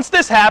 Once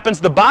this happens,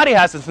 the body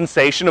has a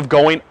sensation of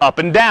going up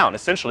and down.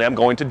 Essentially, I'm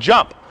going to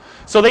jump.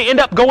 So they end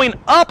up going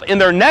up in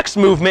their next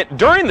movement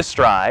during the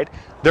stride.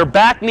 Their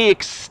back knee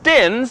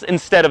extends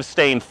instead of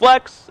staying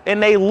flexed,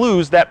 and they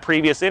lose that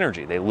previous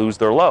energy. They lose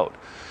their load.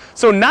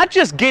 So not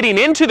just getting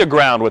into the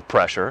ground with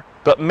pressure,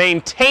 but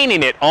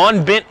maintaining it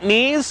on bent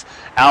knees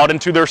out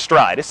into their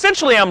stride.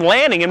 Essentially, I'm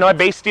landing in my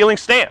base stealing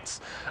stance.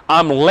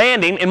 I'm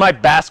landing in my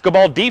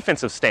basketball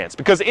defensive stance,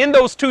 because in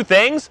those 2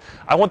 things,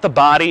 I want the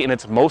body in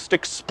its most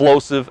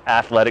explosive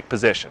athletic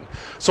position.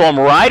 So I'm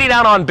riding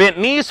out on bent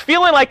knees,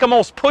 feeling like I'm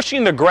almost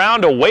pushing the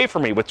ground away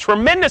from me with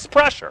tremendous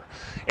pressure.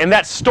 And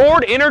that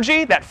stored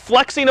energy, that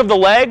flexing of the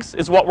legs,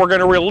 is what we're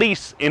going to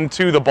release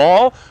into the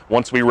ball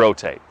once we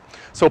rotate.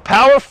 So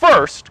power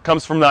first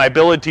comes from the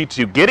ability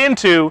to get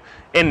into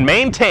and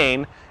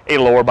maintain a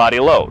lower body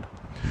load.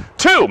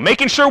 2,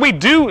 making sure we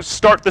do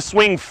start the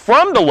swing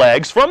from the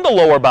legs, from the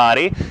lower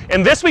body,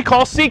 and this we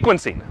call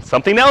sequencing,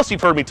 something else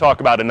you've heard me talk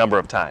about a number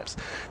of times.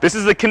 This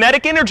is the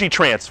kinetic energy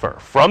transfer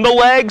from the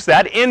legs,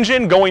 that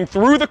engine going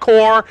through the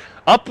core,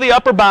 up the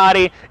upper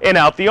body, and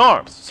out the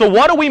arms. So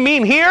what do we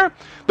mean here?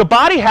 The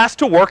body has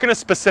to work in a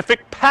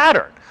specific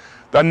pattern.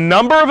 A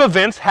number of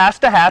events has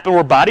to happen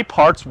where body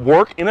parts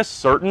work in a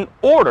certain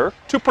order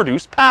to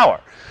produce power.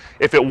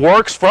 If it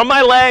works from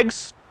my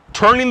legs,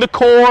 turning the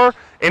core,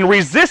 and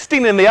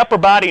resisting in the upper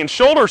body and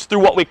shoulders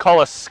through what we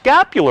call a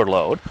scapular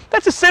load,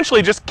 that's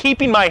essentially just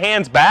keeping my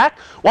hands back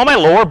while my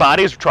lower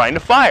body is trying to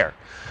fire.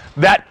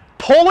 That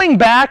pulling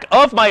back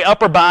of my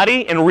upper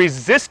body and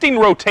resisting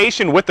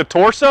rotation with the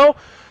torso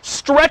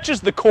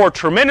stretches the core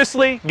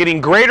tremendously,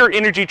 getting greater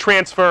energy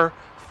transfer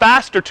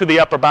faster to the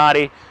upper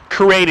body,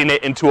 creating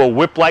it into a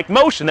whip-like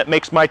motion that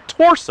makes my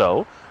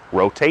torso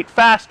rotate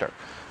faster.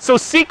 So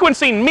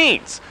sequencing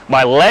means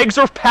my legs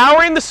are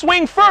powering the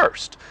swing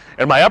first,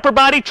 and my upper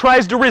body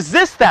tries to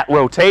resist that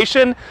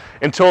rotation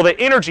until the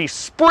energy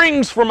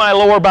springs from my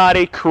lower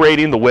body,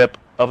 creating the whip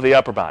of the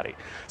upper body.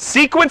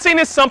 Sequencing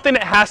is something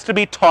that has to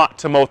be taught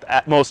to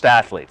most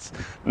athletes.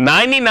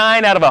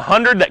 99 out of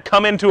 100 that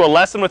come into a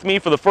lesson with me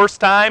for the first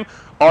time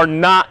are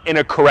not in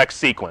a correct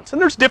sequence.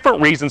 And there's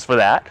different reasons for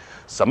that.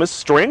 Some is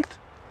strength,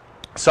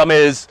 some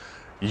is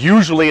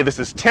usually this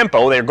is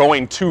tempo. They're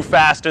going too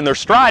fast in their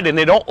stride and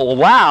they don't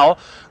allow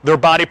their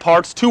body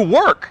parts to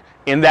work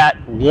in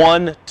that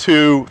 1,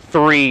 2,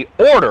 3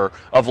 order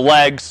of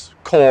legs,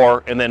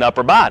 core, and then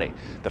upper body.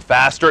 The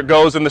faster it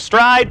goes in the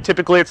stride,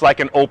 typically it's like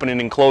an opening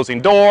and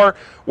closing door,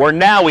 where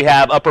now we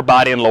have upper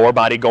body and lower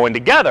body going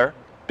together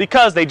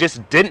because they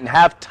just didn't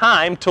have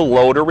time to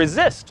load or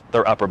resist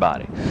their upper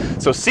body.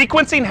 So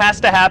sequencing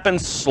has to happen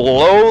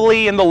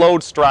slowly in the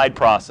load stride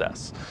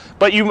process.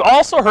 But you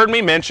also heard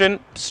me mention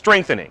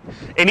strengthening.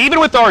 And even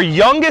with our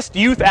youngest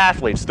youth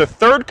athletes, the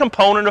third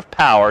component of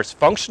power is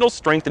functional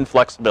strength and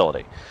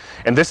flexibility.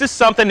 And this is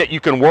something that you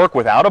can work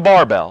without a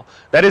barbell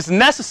that is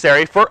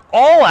necessary for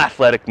all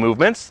athletic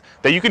movements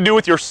that you can do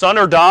with your son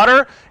or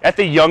daughter at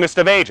the youngest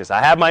of ages. I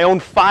have my own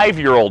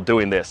 5-year-old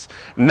doing this,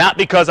 not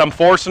because I'm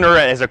forcing her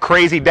as a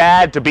crazy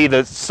dad to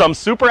be some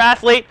super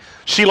athlete.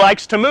 She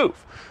likes to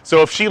move.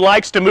 So if she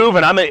likes to move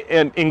and I'm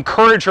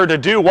encourage her to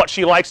do what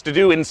she likes to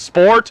do in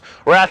sport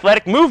or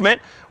athletic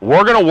movement,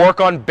 we're going to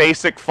work on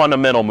basic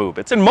fundamental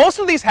movements. And most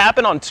of these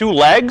happen on 2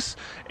 legs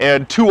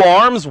and 2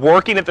 arms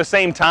working at the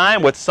same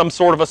time with some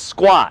sort of a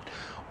squat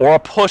or a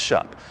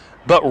push-up.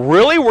 But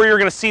really where you're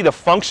going to see the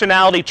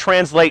functionality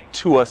translate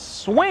to a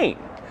swing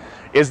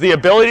is the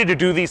ability to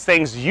do these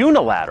things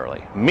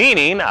unilaterally,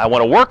 meaning I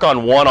want to work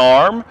on one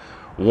arm,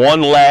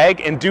 one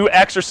leg, and do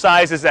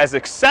exercises as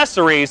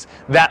accessories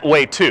that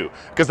way too.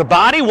 Because the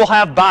body will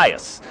have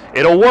bias.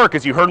 It'll work,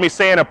 as you heard me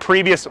say in a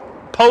previous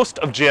post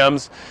of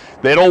Jim's,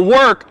 that it'll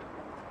work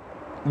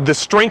the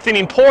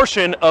strengthening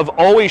portion of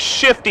always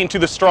shifting to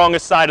the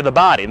strongest side of the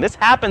body. And this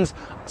happens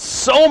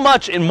so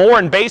much more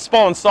in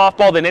baseball and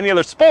softball than any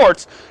other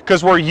sports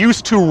because we're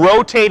used to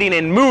rotating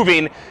and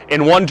moving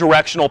in one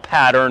directional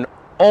pattern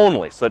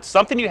only. So it's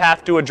something you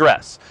have to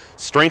address.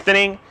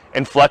 Strengthening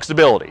and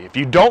flexibility. If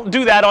you don't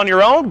do that on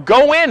your own,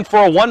 go in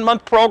for a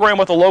 1-month program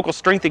with a local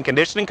strength and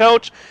conditioning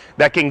coach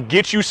that can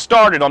get you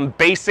started on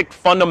basic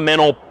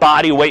fundamental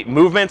body weight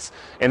movements,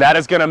 and that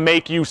is going to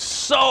make you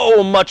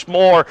so much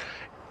more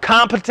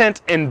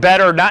competent and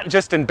better, not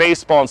just in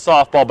baseball and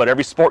softball, but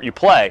every sport you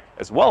play,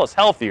 as well as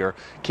healthier,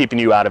 keeping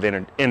you out of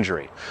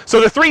injury. So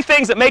the 3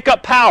 things that make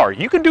up power,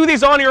 you can do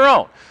these on your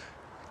own.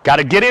 Got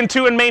to get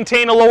into and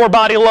maintain a lower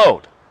body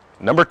load.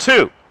 Number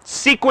 2,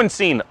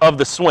 sequencing of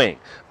the swing.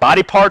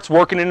 Body parts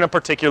working in a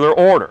particular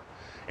order.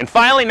 And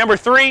finally, number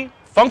 3,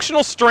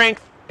 functional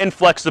strength and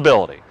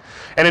flexibility.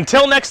 And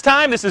until next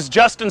time, this is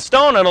Justin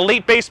Stone on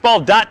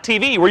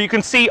EliteBaseball.tv, where you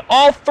can see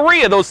all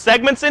 3 of those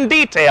segments in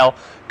detail.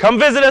 Come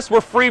visit us. We're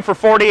free for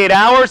 48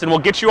 hours, and we'll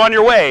get you on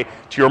your way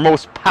to your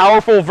most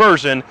powerful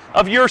version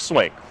of your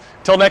swing.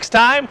 Until next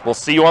time, we'll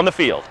see you on the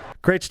field.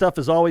 Great stuff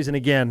as always, and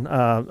again,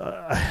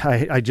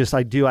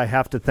 I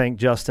have to thank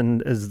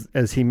Justin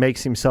as he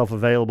makes himself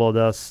available to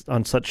us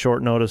on such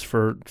short notice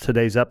for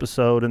today's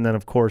episode, and then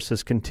of course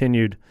his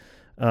continued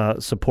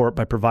support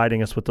by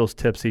providing us with those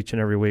tips each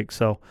and every week.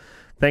 So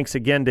thanks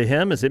again to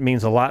him, as it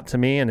means a lot to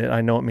me, and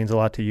I know it means a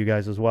lot to you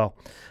guys as well.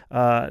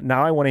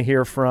 Now I want to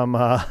hear from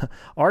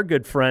our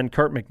good friend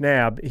Kurt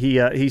McNabb.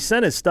 He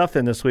sent his stuff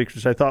in this week,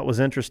 which I thought was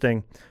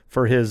interesting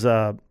for his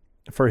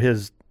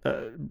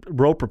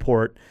rope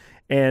report.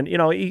 And, you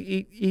know,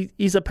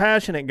 he's a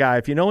passionate guy.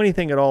 If you know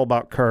anything at all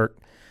about Kirk,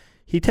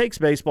 he takes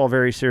baseball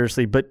very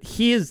seriously. But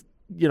he is,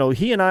 you know,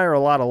 he and I are a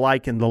lot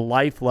alike in the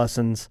life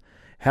lessons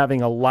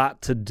having a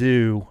lot to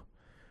do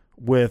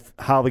with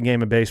how the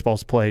game of baseball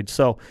is played.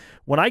 So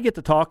when I get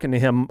to talking to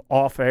him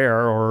off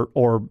air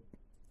or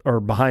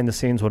behind the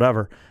scenes,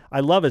 whatever, I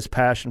love his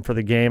passion for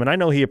the game, and I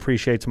know he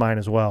appreciates mine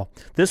as well.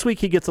 This week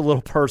he gets a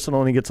little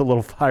personal and he gets a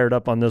little fired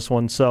up on this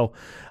one. So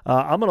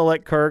I'm going to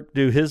let Kirk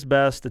do his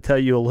best to tell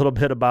you a little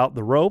bit about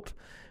the rope,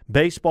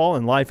 baseball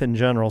and life in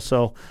general.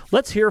 So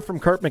let's hear from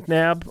Kurt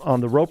McNabb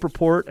on the Rope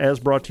Report, as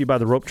brought to you by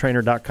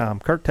theropetrainer.com.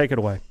 Kurt, take it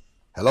away.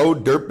 Hello,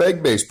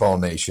 Dirtbag Baseball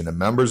Nation and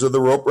members of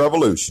the Rope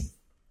Revolution.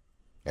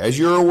 As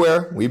you're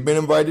aware, we've been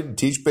invited to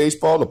teach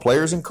baseball to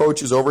players and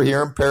coaches over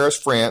here in Paris,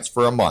 France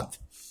for a month.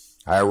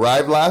 I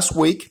arrived last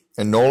week,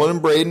 and Nolan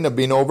and Braden have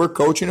been over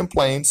coaching and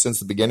playing since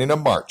the beginning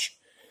of March.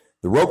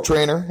 The Rope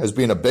Trainer has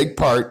been a big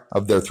part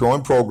of their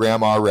throwing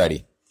program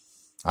already.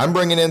 I'm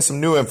bringing in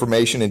some new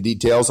information and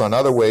details on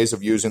other ways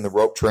of using the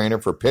Rope Trainer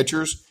for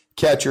pitchers,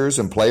 catchers,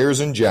 and players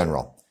in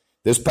general.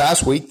 This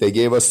past week, they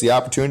gave us the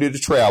opportunity to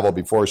travel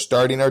before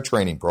starting our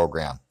training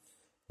program.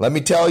 Let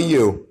me tell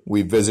you,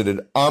 we visited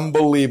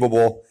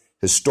unbelievable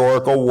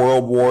historical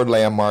World War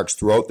landmarks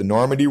throughout the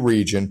Normandy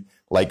region,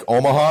 like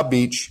Omaha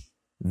Beach,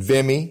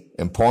 Vimy,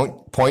 and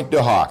Pointe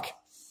du Hoc.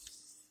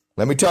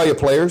 Let me tell you,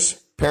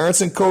 players,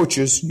 parents, and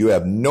coaches, you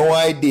have no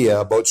idea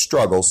about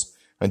struggles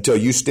until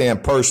you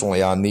stand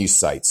personally on these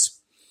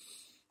sites.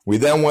 We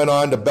then went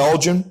on to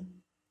Belgium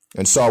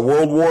and saw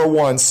World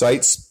War I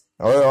sites,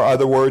 or in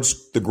other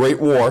words, the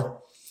Great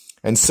War,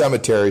 and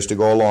cemeteries to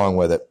go along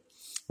with it,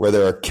 where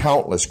there are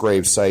countless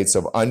grave sites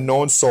of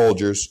unknown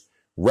soldiers,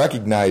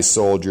 recognized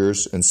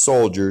soldiers, and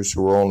soldiers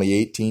who were only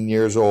 18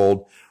 years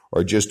old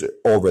or just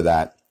over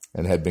that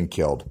and had been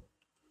killed.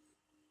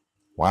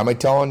 Why am I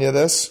telling you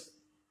this?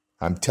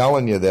 I'm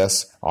telling you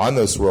this on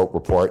this Rope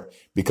Report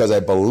because I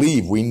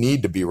believe we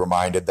need to be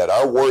reminded that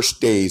our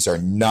worst days are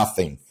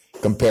nothing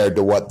compared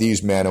to what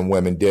these men and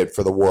women did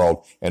for the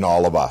world and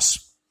all of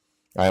us.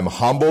 I am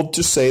humbled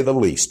to say the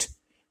least,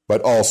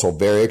 but also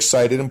very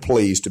excited and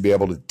pleased to be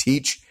able to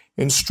teach,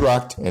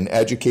 instruct, and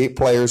educate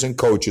players and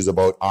coaches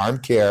about arm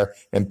care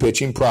and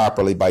pitching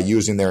properly by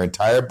using their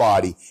entire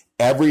body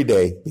every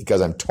day,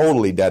 because I'm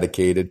totally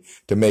dedicated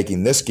to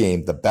making this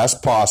game the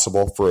best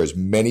possible for as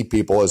many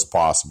people as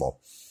possible.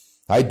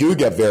 I do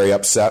get very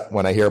upset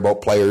when I hear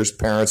about players,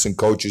 parents, and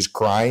coaches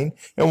crying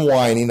and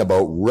whining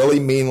about really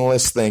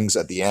meaningless things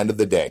at the end of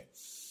the day.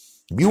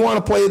 If you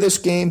want to play this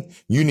game,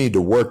 you need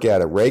to work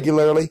at it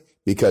regularly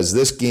because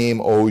this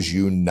game owes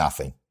you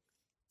nothing.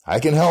 I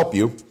can help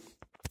you,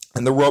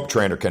 and the Rope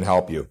Trainer can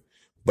help you.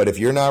 But if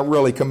you're not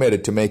really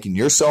committed to making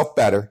yourself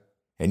better,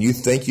 and you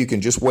think you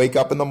can just wake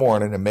up in the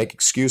morning and make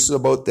excuses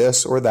about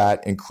this or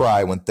that and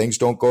cry when things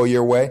don't go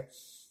your way,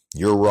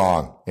 you're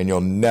wrong, and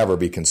you'll never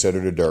be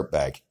considered a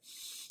dirtbag.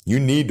 You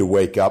need to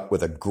wake up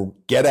with a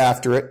get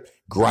after it,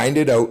 grind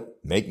it out,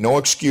 make no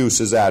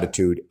excuses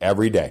attitude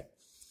every day.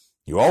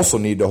 You also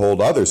need to hold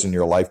others in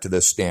your life to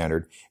this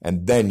standard,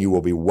 and then you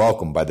will be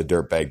welcomed by the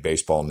Dirtbag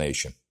Baseball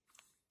Nation.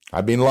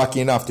 I've been lucky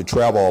enough to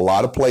travel a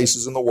lot of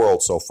places in the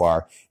world so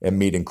far and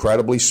meet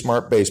incredibly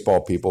smart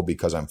baseball people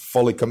because I'm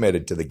fully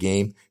committed to the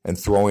game and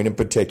throwing in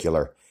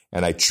particular,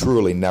 and I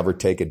truly never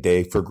take a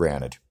day for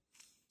granted.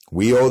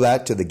 We owe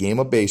that to the game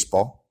of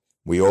baseball.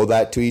 We owe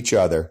that to each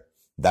other.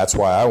 That's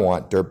why I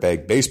want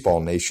Dirtbag Baseball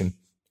Nation,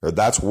 or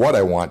that's what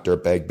I want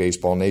Dirtbag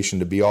Baseball Nation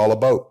to be all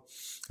about.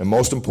 And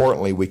most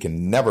importantly, we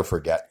can never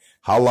forget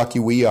how lucky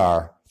we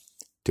are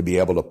to be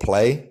able to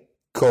play,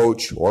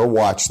 coach, or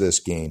watch this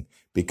game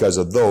because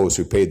of those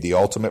who paid the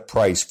ultimate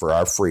price for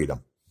our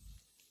freedom.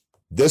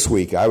 This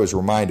week, I was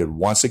reminded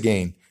once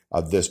again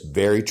of this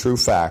very true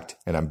fact,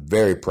 and I'm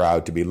very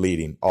proud to be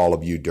leading all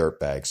of you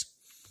dirtbags.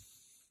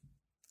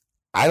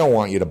 I don't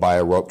want you to buy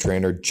a Rope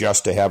Trainer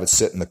just to have it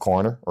sit in the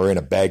corner or in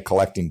a bag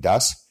collecting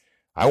dust.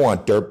 I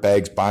want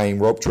dirtbags buying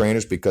Rope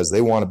Trainers because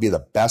they want to be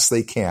the best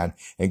they can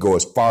and go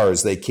as far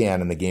as they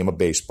can in the game of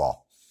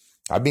baseball.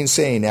 I've been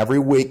saying every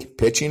week,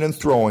 pitching and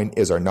throwing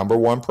is our number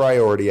one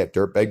priority at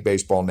Dirtbag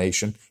Baseball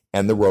Nation,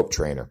 and the Rope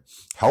Trainer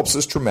helps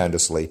us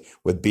tremendously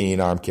with being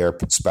arm care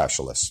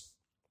specialists.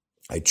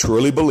 I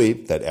truly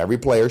believe that every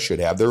player should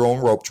have their own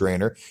Rope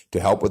Trainer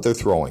to help with their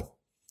throwing.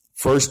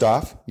 First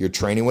off, you're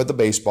training with the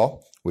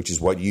baseball, which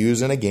is what you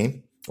use in a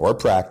game or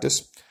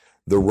practice.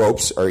 The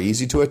ropes are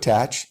easy to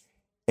attach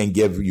and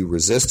give you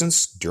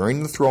resistance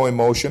during the throwing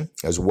motion,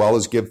 as well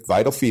as give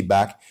vital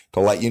feedback to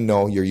let you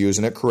know you're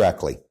using it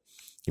correctly.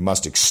 You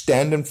must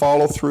extend and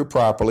follow through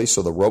properly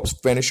so the ropes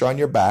finish on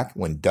your back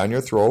when done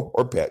your throw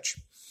or pitch.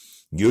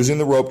 Using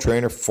the Rope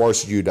Trainer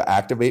forces you to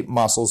activate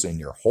muscles in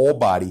your whole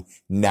body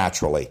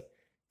naturally.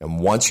 And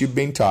once you've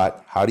been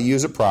taught how to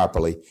use it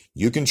properly,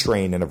 you can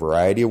train in a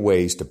variety of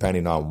ways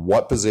depending on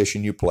what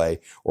position you play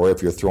or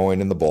if you're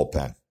throwing in the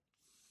bullpen.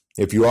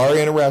 If you are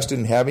interested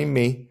in having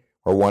me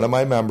or one of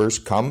my members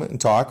come and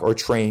talk or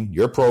train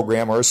your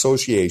program or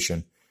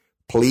association,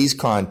 please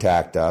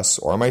contact us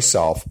or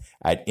myself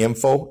at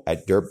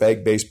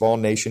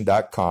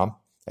info@dirtbagbaseballnation.com.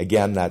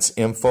 Again, that's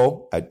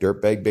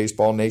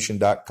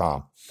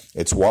info@dirtbagbaseballnation.com.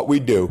 It's what we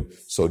do,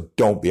 so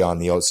don't be on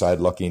the outside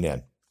looking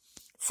in.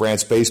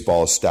 France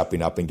Baseball is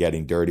stepping up and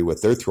getting dirty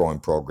with their throwing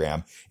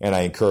program, and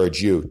I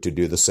encourage you to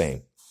do the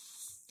same.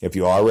 If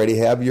you already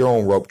have your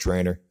own Rope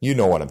Trainer, you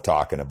know what I'm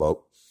talking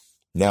about.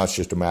 Now it's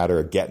just a matter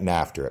of getting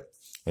after it.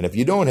 And if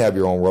you don't have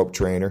your own Rope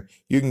Trainer,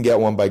 you can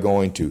get one by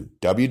going to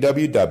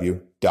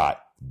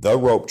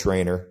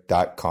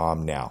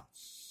www.theropetrainer.com now.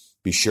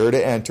 Be sure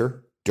to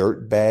enter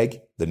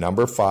Dirtbag, the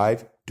number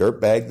 5,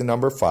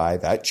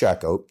 dirtbag5 at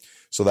checkout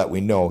so that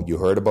we know you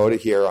heard about it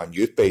here on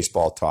Youth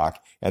Baseball Talk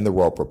and the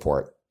Rope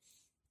Report.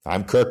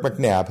 I'm Kirk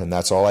McNabb, and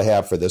that's all I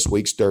have for this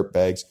week's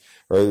Dirtbags,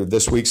 or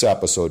this week's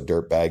episode,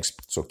 Dirtbags.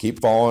 So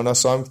keep following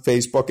us on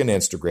Facebook and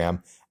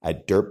Instagram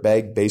at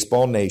Dirtbag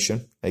Baseball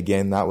Nation.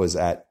 Again, that was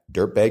at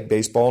Dirtbag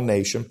Baseball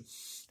Nation,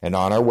 and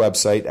on our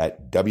website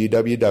at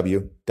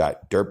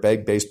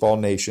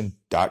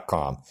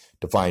www.dirtbagbaseballnation.com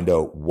to find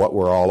out what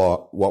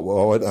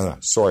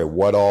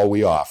all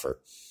we offer.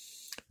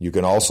 You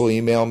can also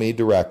email me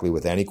directly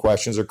with any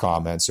questions or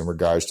comments in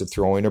regards to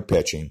throwing or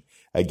pitching.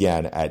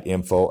 Again, at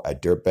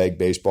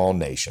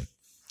info@DirtbagBaseballNation.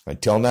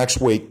 Until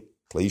next week,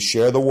 please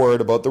share the word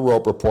about the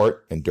Rope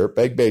Report and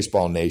Dirtbag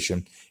Baseball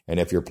Nation. And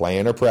if you're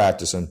playing or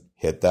practicing,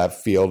 hit that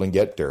field and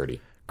get dirty.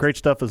 Great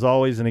stuff as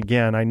always. And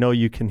again, I know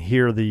you can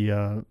hear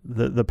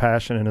the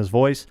passion in his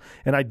voice.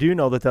 And I do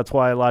know that that's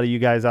why a lot of you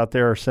guys out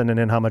there are sending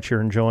in how much you're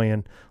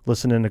enjoying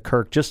listening to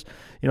Kirk. Just,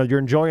 you're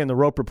enjoying the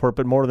Rope Report,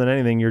 but more than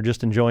anything, you're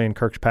just enjoying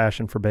Kirk's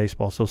passion for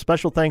baseball. So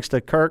special thanks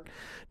to Kirk,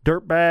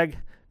 Dirtbag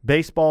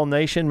Baseball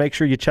Nation. Make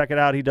sure you check it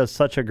out. He does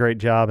such a great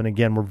job. And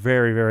again, we're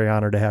very, very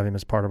honored to have him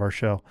as part of our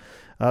show.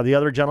 The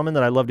other gentleman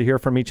that I love to hear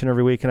from each and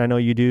every week, and I know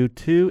you do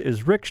too,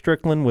 is Rick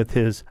Strickland with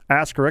his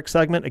Ask Rick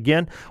segment.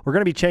 Again, we're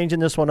going to be changing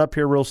this one up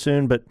here real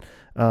soon, but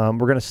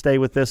we're going to stay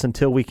with this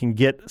until we can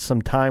get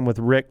some time with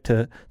Rick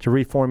to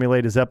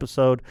reformulate his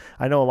episode.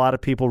 I know a lot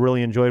of people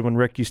really enjoyed when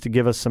Rick used to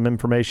give us some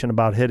information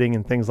about hitting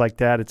and things like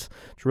that. It's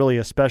really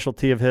a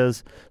specialty of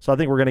his. So I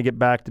think we're going to get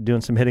back to doing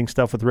some hitting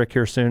stuff with Rick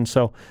here soon.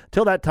 So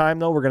till that time,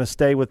 though, we're going to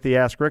stay with the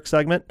Ask Rick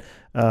segment.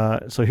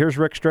 So here's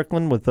Rick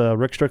Strickland with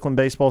Rick Strickland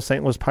Baseball,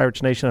 St. Louis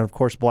Pirates Nation, and, of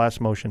course,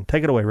 Blast Motion.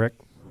 Take it away, Rick.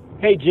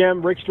 Hey,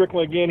 Jim. Rick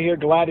Strickland again here.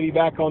 Glad to be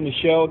back on the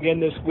show again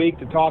this week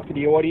to talk to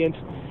the audience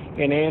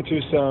and answer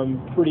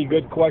some pretty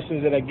good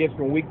questions that I get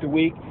from week to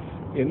week.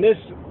 And this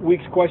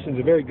week's question is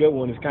a very good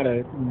one. It's kind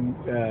of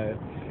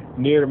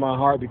near to my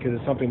heart because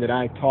it's something that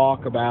I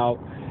talk about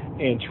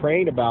and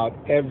train about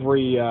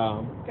every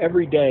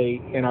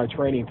day in our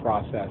training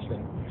process.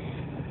 And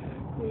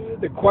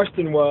the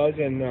question was,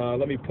 and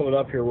let me pull it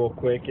up here real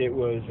quick. It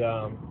was,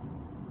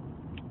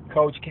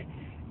 Coach,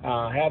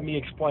 have me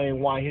explain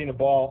why hitting the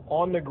ball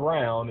on the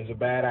ground is a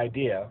bad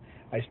idea.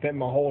 I spent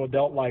my whole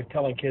adult life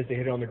telling kids to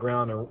hit it on the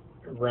ground and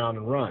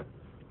run.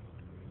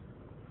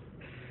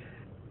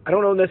 I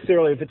don't know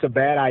necessarily if it's a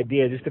bad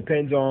idea. It just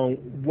depends on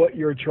what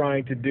you're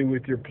trying to do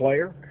with your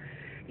player.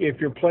 If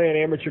you're playing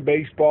amateur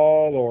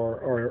baseball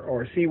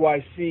or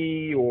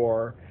CYC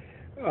or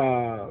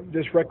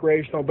just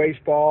recreational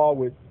baseball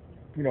with,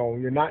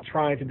 you're not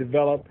trying to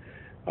develop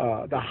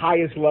the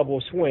highest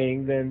level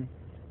swing, then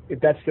if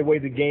that's the way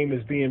the game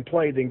is being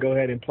played, then go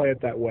ahead and play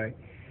it that way.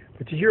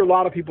 But you hear a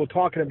lot of people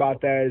talking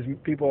about that as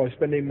people are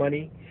spending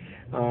money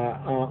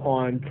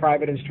on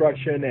private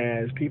instruction,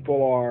 as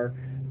people are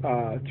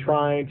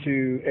trying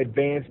to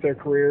advance their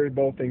careers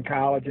both in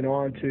college and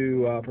on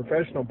to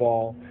professional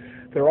ball.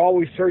 They're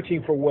always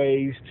searching for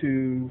ways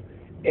to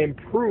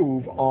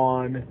improve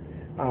on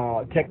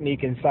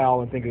technique and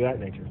style and things of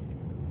that nature.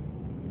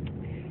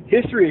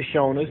 History has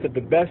shown us that the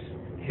best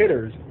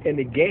hitters in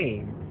the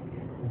game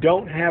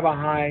don't have a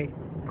high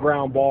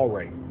ground ball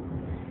rate.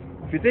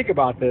 If you think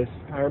about this,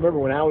 I remember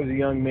when I was a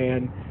young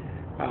man,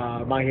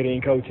 my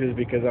hitting coaches,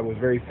 because I was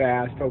very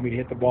fast, told me to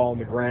hit the ball on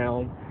the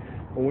ground.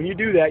 But when you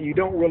do that, you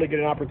don't really get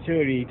an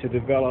opportunity to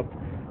develop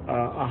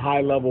a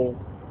high-level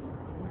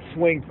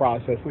swing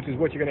process, which is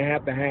what you're going to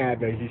have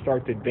as you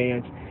start to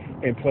advance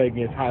and play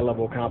against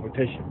high-level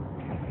competition.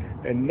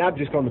 And not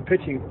just on the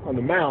pitching, on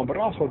the mound, but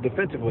also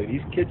defensively.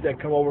 These kids that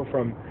come over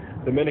from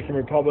Dominican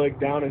Republic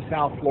down in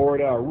South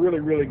Florida are really,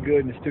 really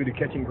good and astute at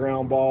catching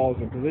ground balls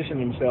and position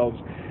themselves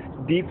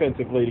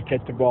defensively to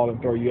catch the ball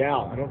and throw you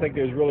out. I don't think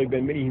there's really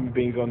been many human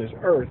beings on this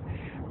earth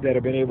that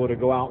have been able to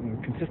go out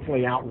and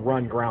consistently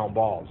outrun ground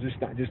balls. Just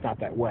not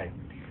that way.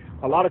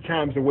 A lot of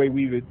times the way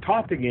we've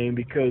taught the game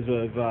because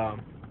of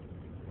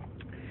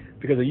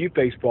youth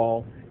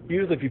baseball,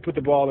 usually if you put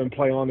the ball in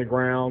play on the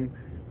ground,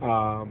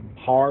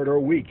 hard or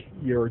weak,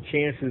 your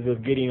chances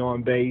of getting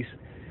on base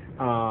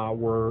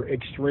were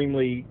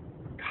extremely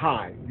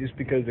high, just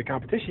because the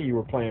competition you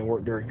were playing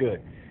weren't very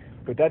good.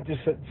 But that just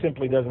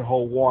simply doesn't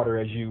hold water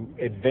as you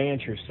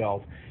advance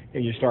yourself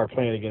and you start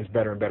playing against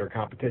better and better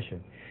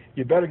competition.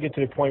 You better get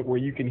to the point where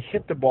you can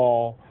hit the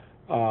ball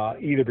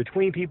either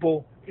between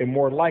people and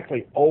more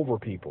likely over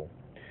people.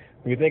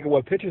 When you think of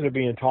what pitchers are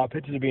being taught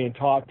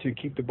to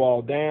keep the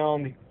ball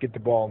down, get the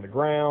ball on the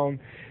ground.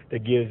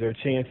 That gives their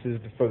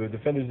chances for the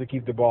defenders to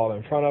keep the ball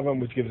in front of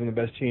them, which gives them the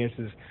best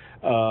chances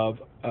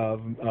of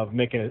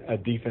making a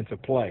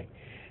defensive play.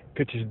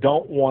 Pitchers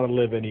don't want to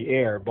live in the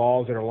air.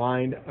 Balls that are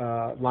line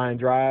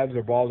drives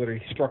or balls that are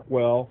struck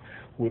well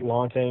with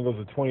launch angles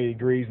of 20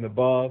 degrees and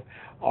above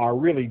are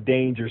really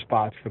danger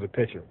spots for the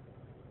pitcher.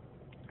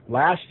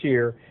 Last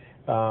year,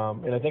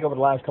 and I think over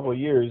the last couple of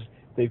years,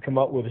 they've come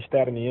up with a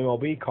stat in the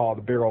MLB called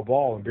the barrel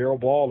ball. And barrel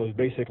ball is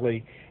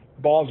basically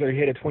balls that are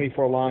hit at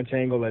 24 launch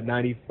angle at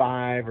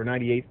 95 or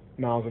 98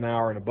 miles an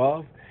hour and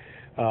above.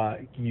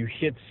 You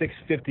hit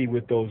 650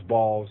 with those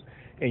balls,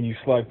 and you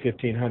slug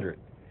 1,500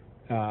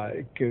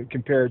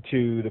 compared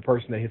to the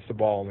person that hits the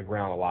ball on the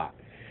ground a lot.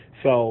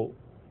 So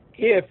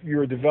if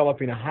you're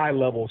developing a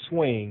high-level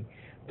swing,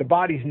 the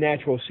body's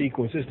natural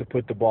sequence is to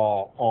put the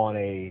ball on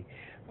a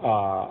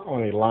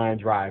line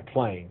drive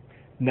plane,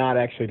 not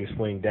actually to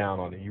swing down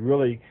on it. You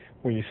really,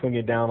 when you swing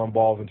it down on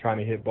balls and trying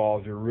to hit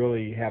balls, you're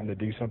really having to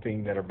do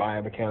something that are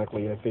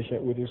biomechanically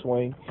inefficient with your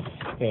swing.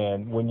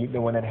 And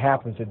when that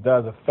happens, it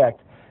does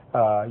affect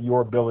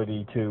your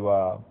ability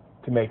to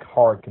make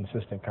hard,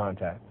 consistent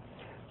contact.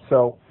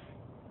 So,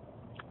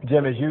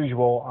 Jim, as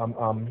usual,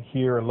 I'm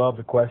here. I love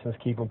the questions.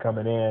 Keep them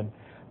coming in.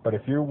 But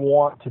if you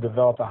want to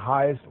develop the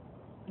highest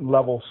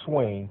level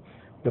swing,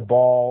 the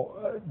ball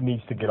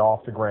needs to get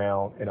off the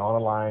ground and on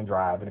a line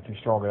drive, and if you're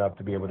strong enough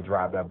to be able to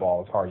drive that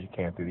ball as hard as you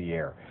can through the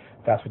air.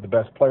 That's what the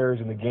best players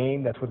in the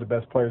game, that's what the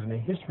best players in the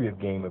history of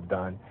the game have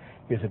done,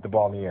 is hit the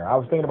ball in the air. I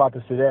was thinking about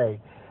this today.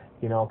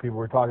 You know, people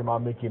were talking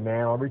about Mickey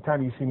Mantle. Every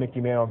time you see Mickey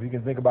Mantle, if you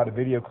can think about a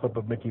video clip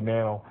of Mickey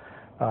Mantle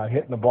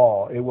hitting the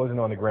ball, it wasn't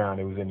on the ground,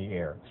 it was in the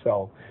air.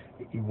 So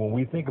when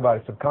we think about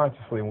it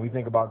subconsciously, when we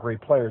think about great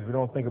players, we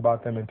don't think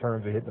about them in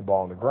terms of hitting the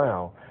ball on the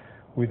ground.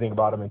 We think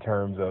about them in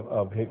terms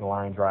of hitting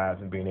line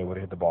drives and being able to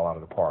hit the ball out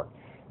of the park.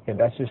 And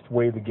that's just the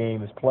way the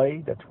game is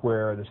played. That's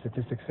where the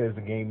statistics says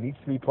the game needs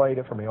to be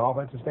played from the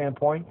offensive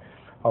standpoint,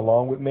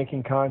 along with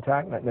making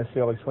contact, not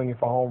necessarily swinging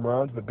for home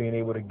runs, but being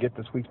able to get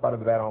the sweet spot of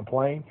the bat on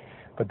plane.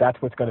 But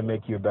that's what's going to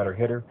make you a better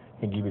hitter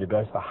and give you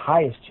the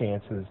highest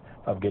chances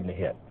of getting a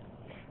hit.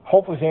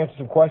 Hopefully this answers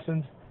some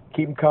questions.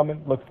 Keep them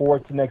coming. Look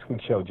forward to next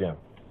week's show, Jim.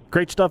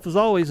 Great stuff as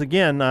always.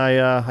 Again,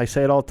 I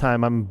say it all the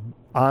time. I'm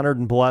honored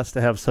and blessed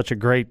to have such a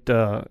great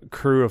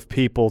crew of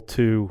people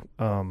to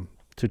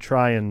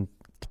try and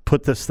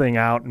put this thing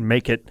out and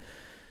make it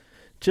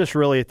just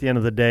really at the end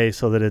of the day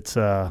so that it's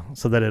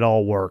so that it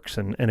all works.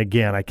 And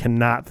again, I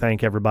cannot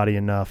thank everybody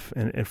enough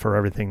and for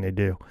everything they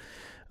do.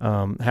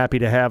 Happy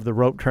to have the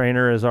rope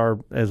trainer as our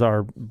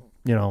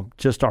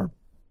just our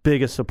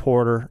biggest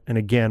supporter. And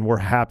again, we're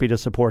happy to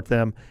support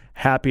them.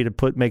 Happy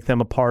to make them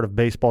a part of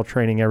baseball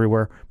training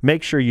everywhere.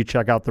 Make sure you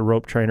check out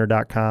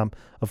theropetrainer.com.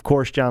 Of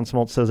course, John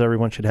Smoltz says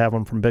everyone should have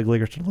one, from big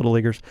leaguers to little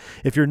leaguers.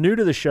 If you're new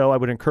to the show, I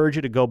would encourage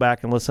you to go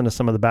back and listen to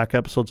some of the back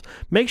episodes.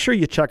 Make sure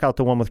you check out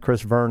the one with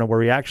Chris Verna,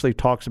 where he actually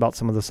talks about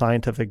some of the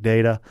scientific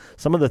data,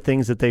 some of the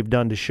things that they've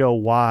done to show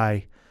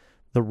why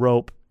the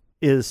rope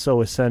is so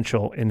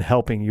essential in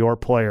helping your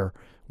player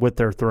with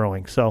their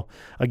throwing. So,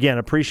 again,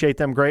 appreciate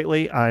them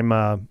greatly.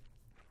 I'm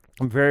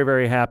very,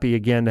 very happy,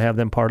 again, to have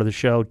them part of the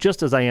show,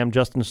 just as I am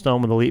Justin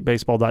Stone with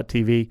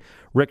EliteBaseball.tv,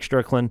 Rick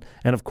Strickland,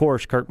 and, of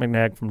course, Kirk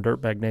McNagg from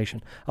Dirtbag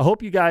Nation. I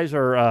hope you guys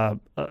are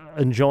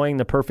enjoying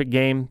the perfect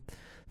game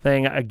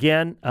thing.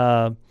 Again,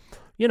 I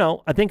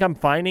think I'm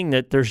finding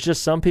that there's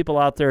just some people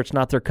out there, it's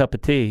not their cup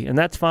of tea, and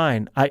that's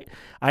fine. I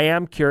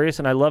am curious,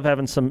 and I love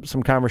having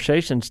some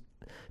conversations.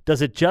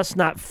 Does it just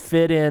not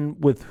fit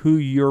in with who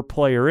your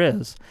player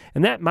is?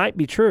 And that might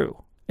be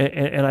true.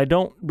 And I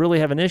don't really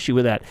have an issue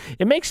with that.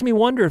 It makes me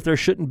wonder if there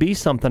shouldn't be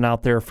something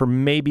out there for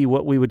maybe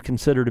what we would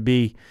consider to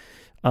be,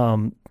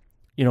 for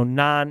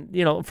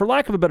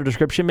lack of a better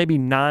description, maybe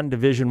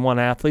non-Division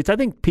I athletes. I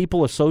think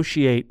people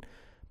associate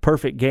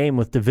perfect game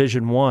with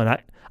Division I.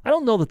 I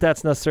don't know that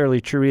that's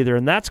necessarily true either,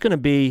 and that's going to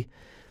be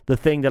the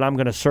thing that I'm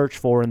going to search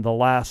for in the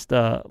last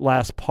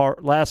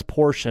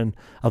portion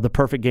of the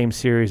Perfect Game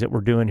series that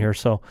we're doing here.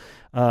 So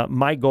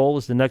my goal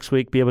is to next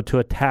week be able to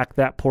attack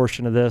that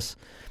portion of this.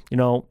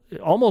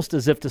 Almost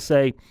as if to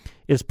say,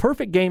 is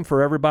perfect game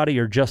for everybody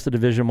or just a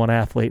Division I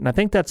athlete? And I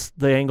think that's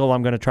the angle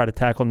I'm going to try to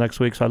tackle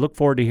next week. So I look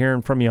forward to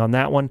hearing from you on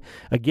that one.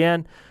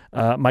 Again,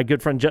 my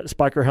good friend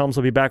Spiker Helms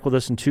will be back with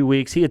us in 2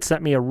 weeks. He had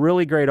sent me a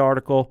really great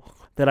article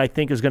that I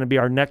think is going to be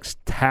our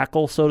next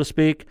tackle, so to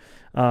speak.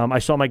 I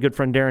saw my good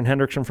friend Darren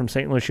Hendrickson from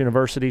St. Louis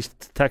University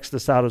text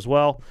this out as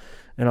well.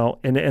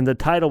 And the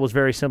title was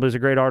very simple. It's a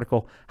great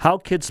article. How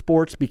Kids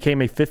Sports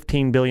Became a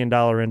 $15 billion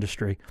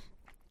Industry.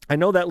 I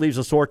know that leaves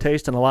a sore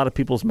taste in a lot of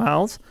people's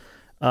mouths.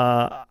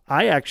 I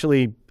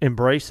actually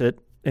embrace it,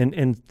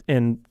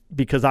 and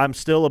because I'm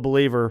still a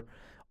believer,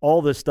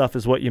 all this stuff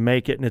is what you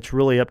make it, and it's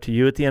really up to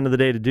you at the end of the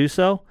day to do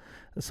so.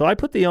 So I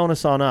put the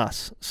onus on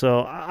us.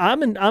 So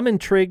I'm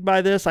intrigued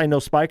by this. I know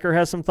Spiker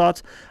has some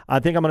thoughts. I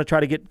think I'm going to try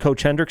to get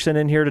Coach Hendrickson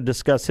in here to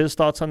discuss his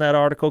thoughts on that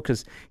article,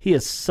 because he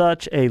is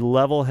such a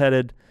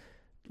level-headed,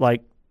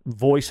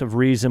 voice of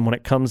reason when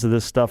it comes to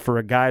this stuff for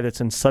a guy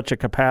that's in such a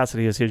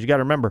capacity as he is. You got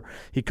to remember,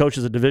 he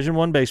coaches a Division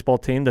I baseball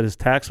team that is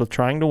taxed with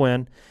trying to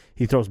win.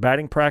 He throws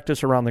batting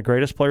practice around the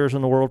greatest players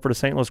in the world for the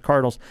St. Louis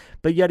Cardinals,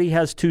 but yet he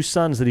has 2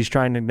 sons that he's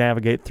trying to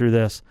navigate through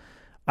this.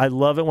 I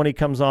love it when he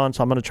comes on,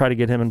 so I'm going to try to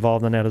get him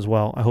involved in that as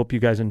well. I hope you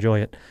guys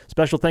enjoy it.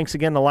 Special thanks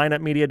again to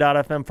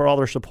lineupmedia.fm for all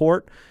their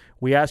support.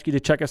 We ask you to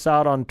check us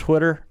out on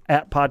Twitter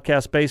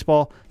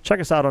 @PodcastBaseball.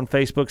 Check us out on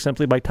Facebook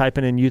simply by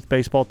typing in Youth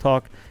Baseball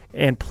Talk.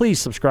 And please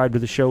subscribe to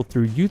the show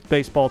through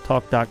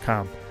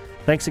youthbaseballtalk.com.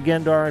 Thanks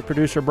again to our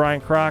producer,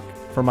 Brian Kroc.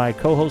 For my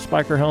co-host,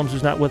 Spiker Helms,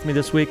 who's not with me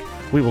this week,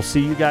 we will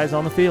see you guys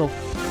on the field.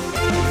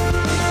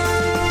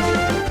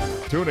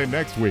 Tune in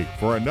next week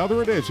for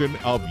another edition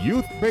of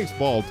Youth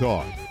Baseball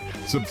Talk.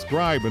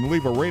 Subscribe and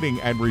leave a rating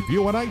and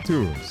review on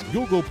iTunes,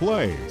 Google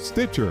Play,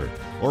 Stitcher,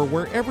 or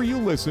wherever you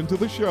listen to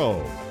the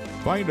show.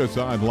 Find us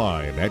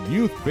online at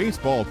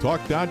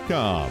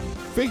youthbaseballtalk.com,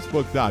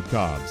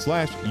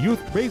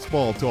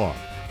 facebook.com/youthbaseballtalk,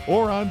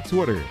 or on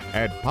Twitter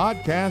at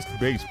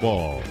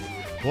podcastbaseball.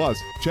 Plus,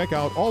 check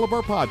out all of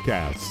our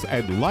podcasts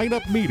at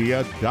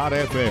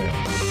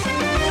lineupmedia.fm.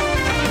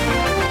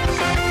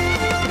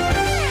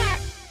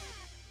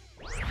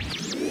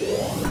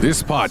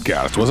 This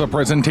podcast was a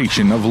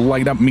presentation of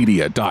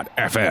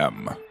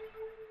lineupmedia.fm.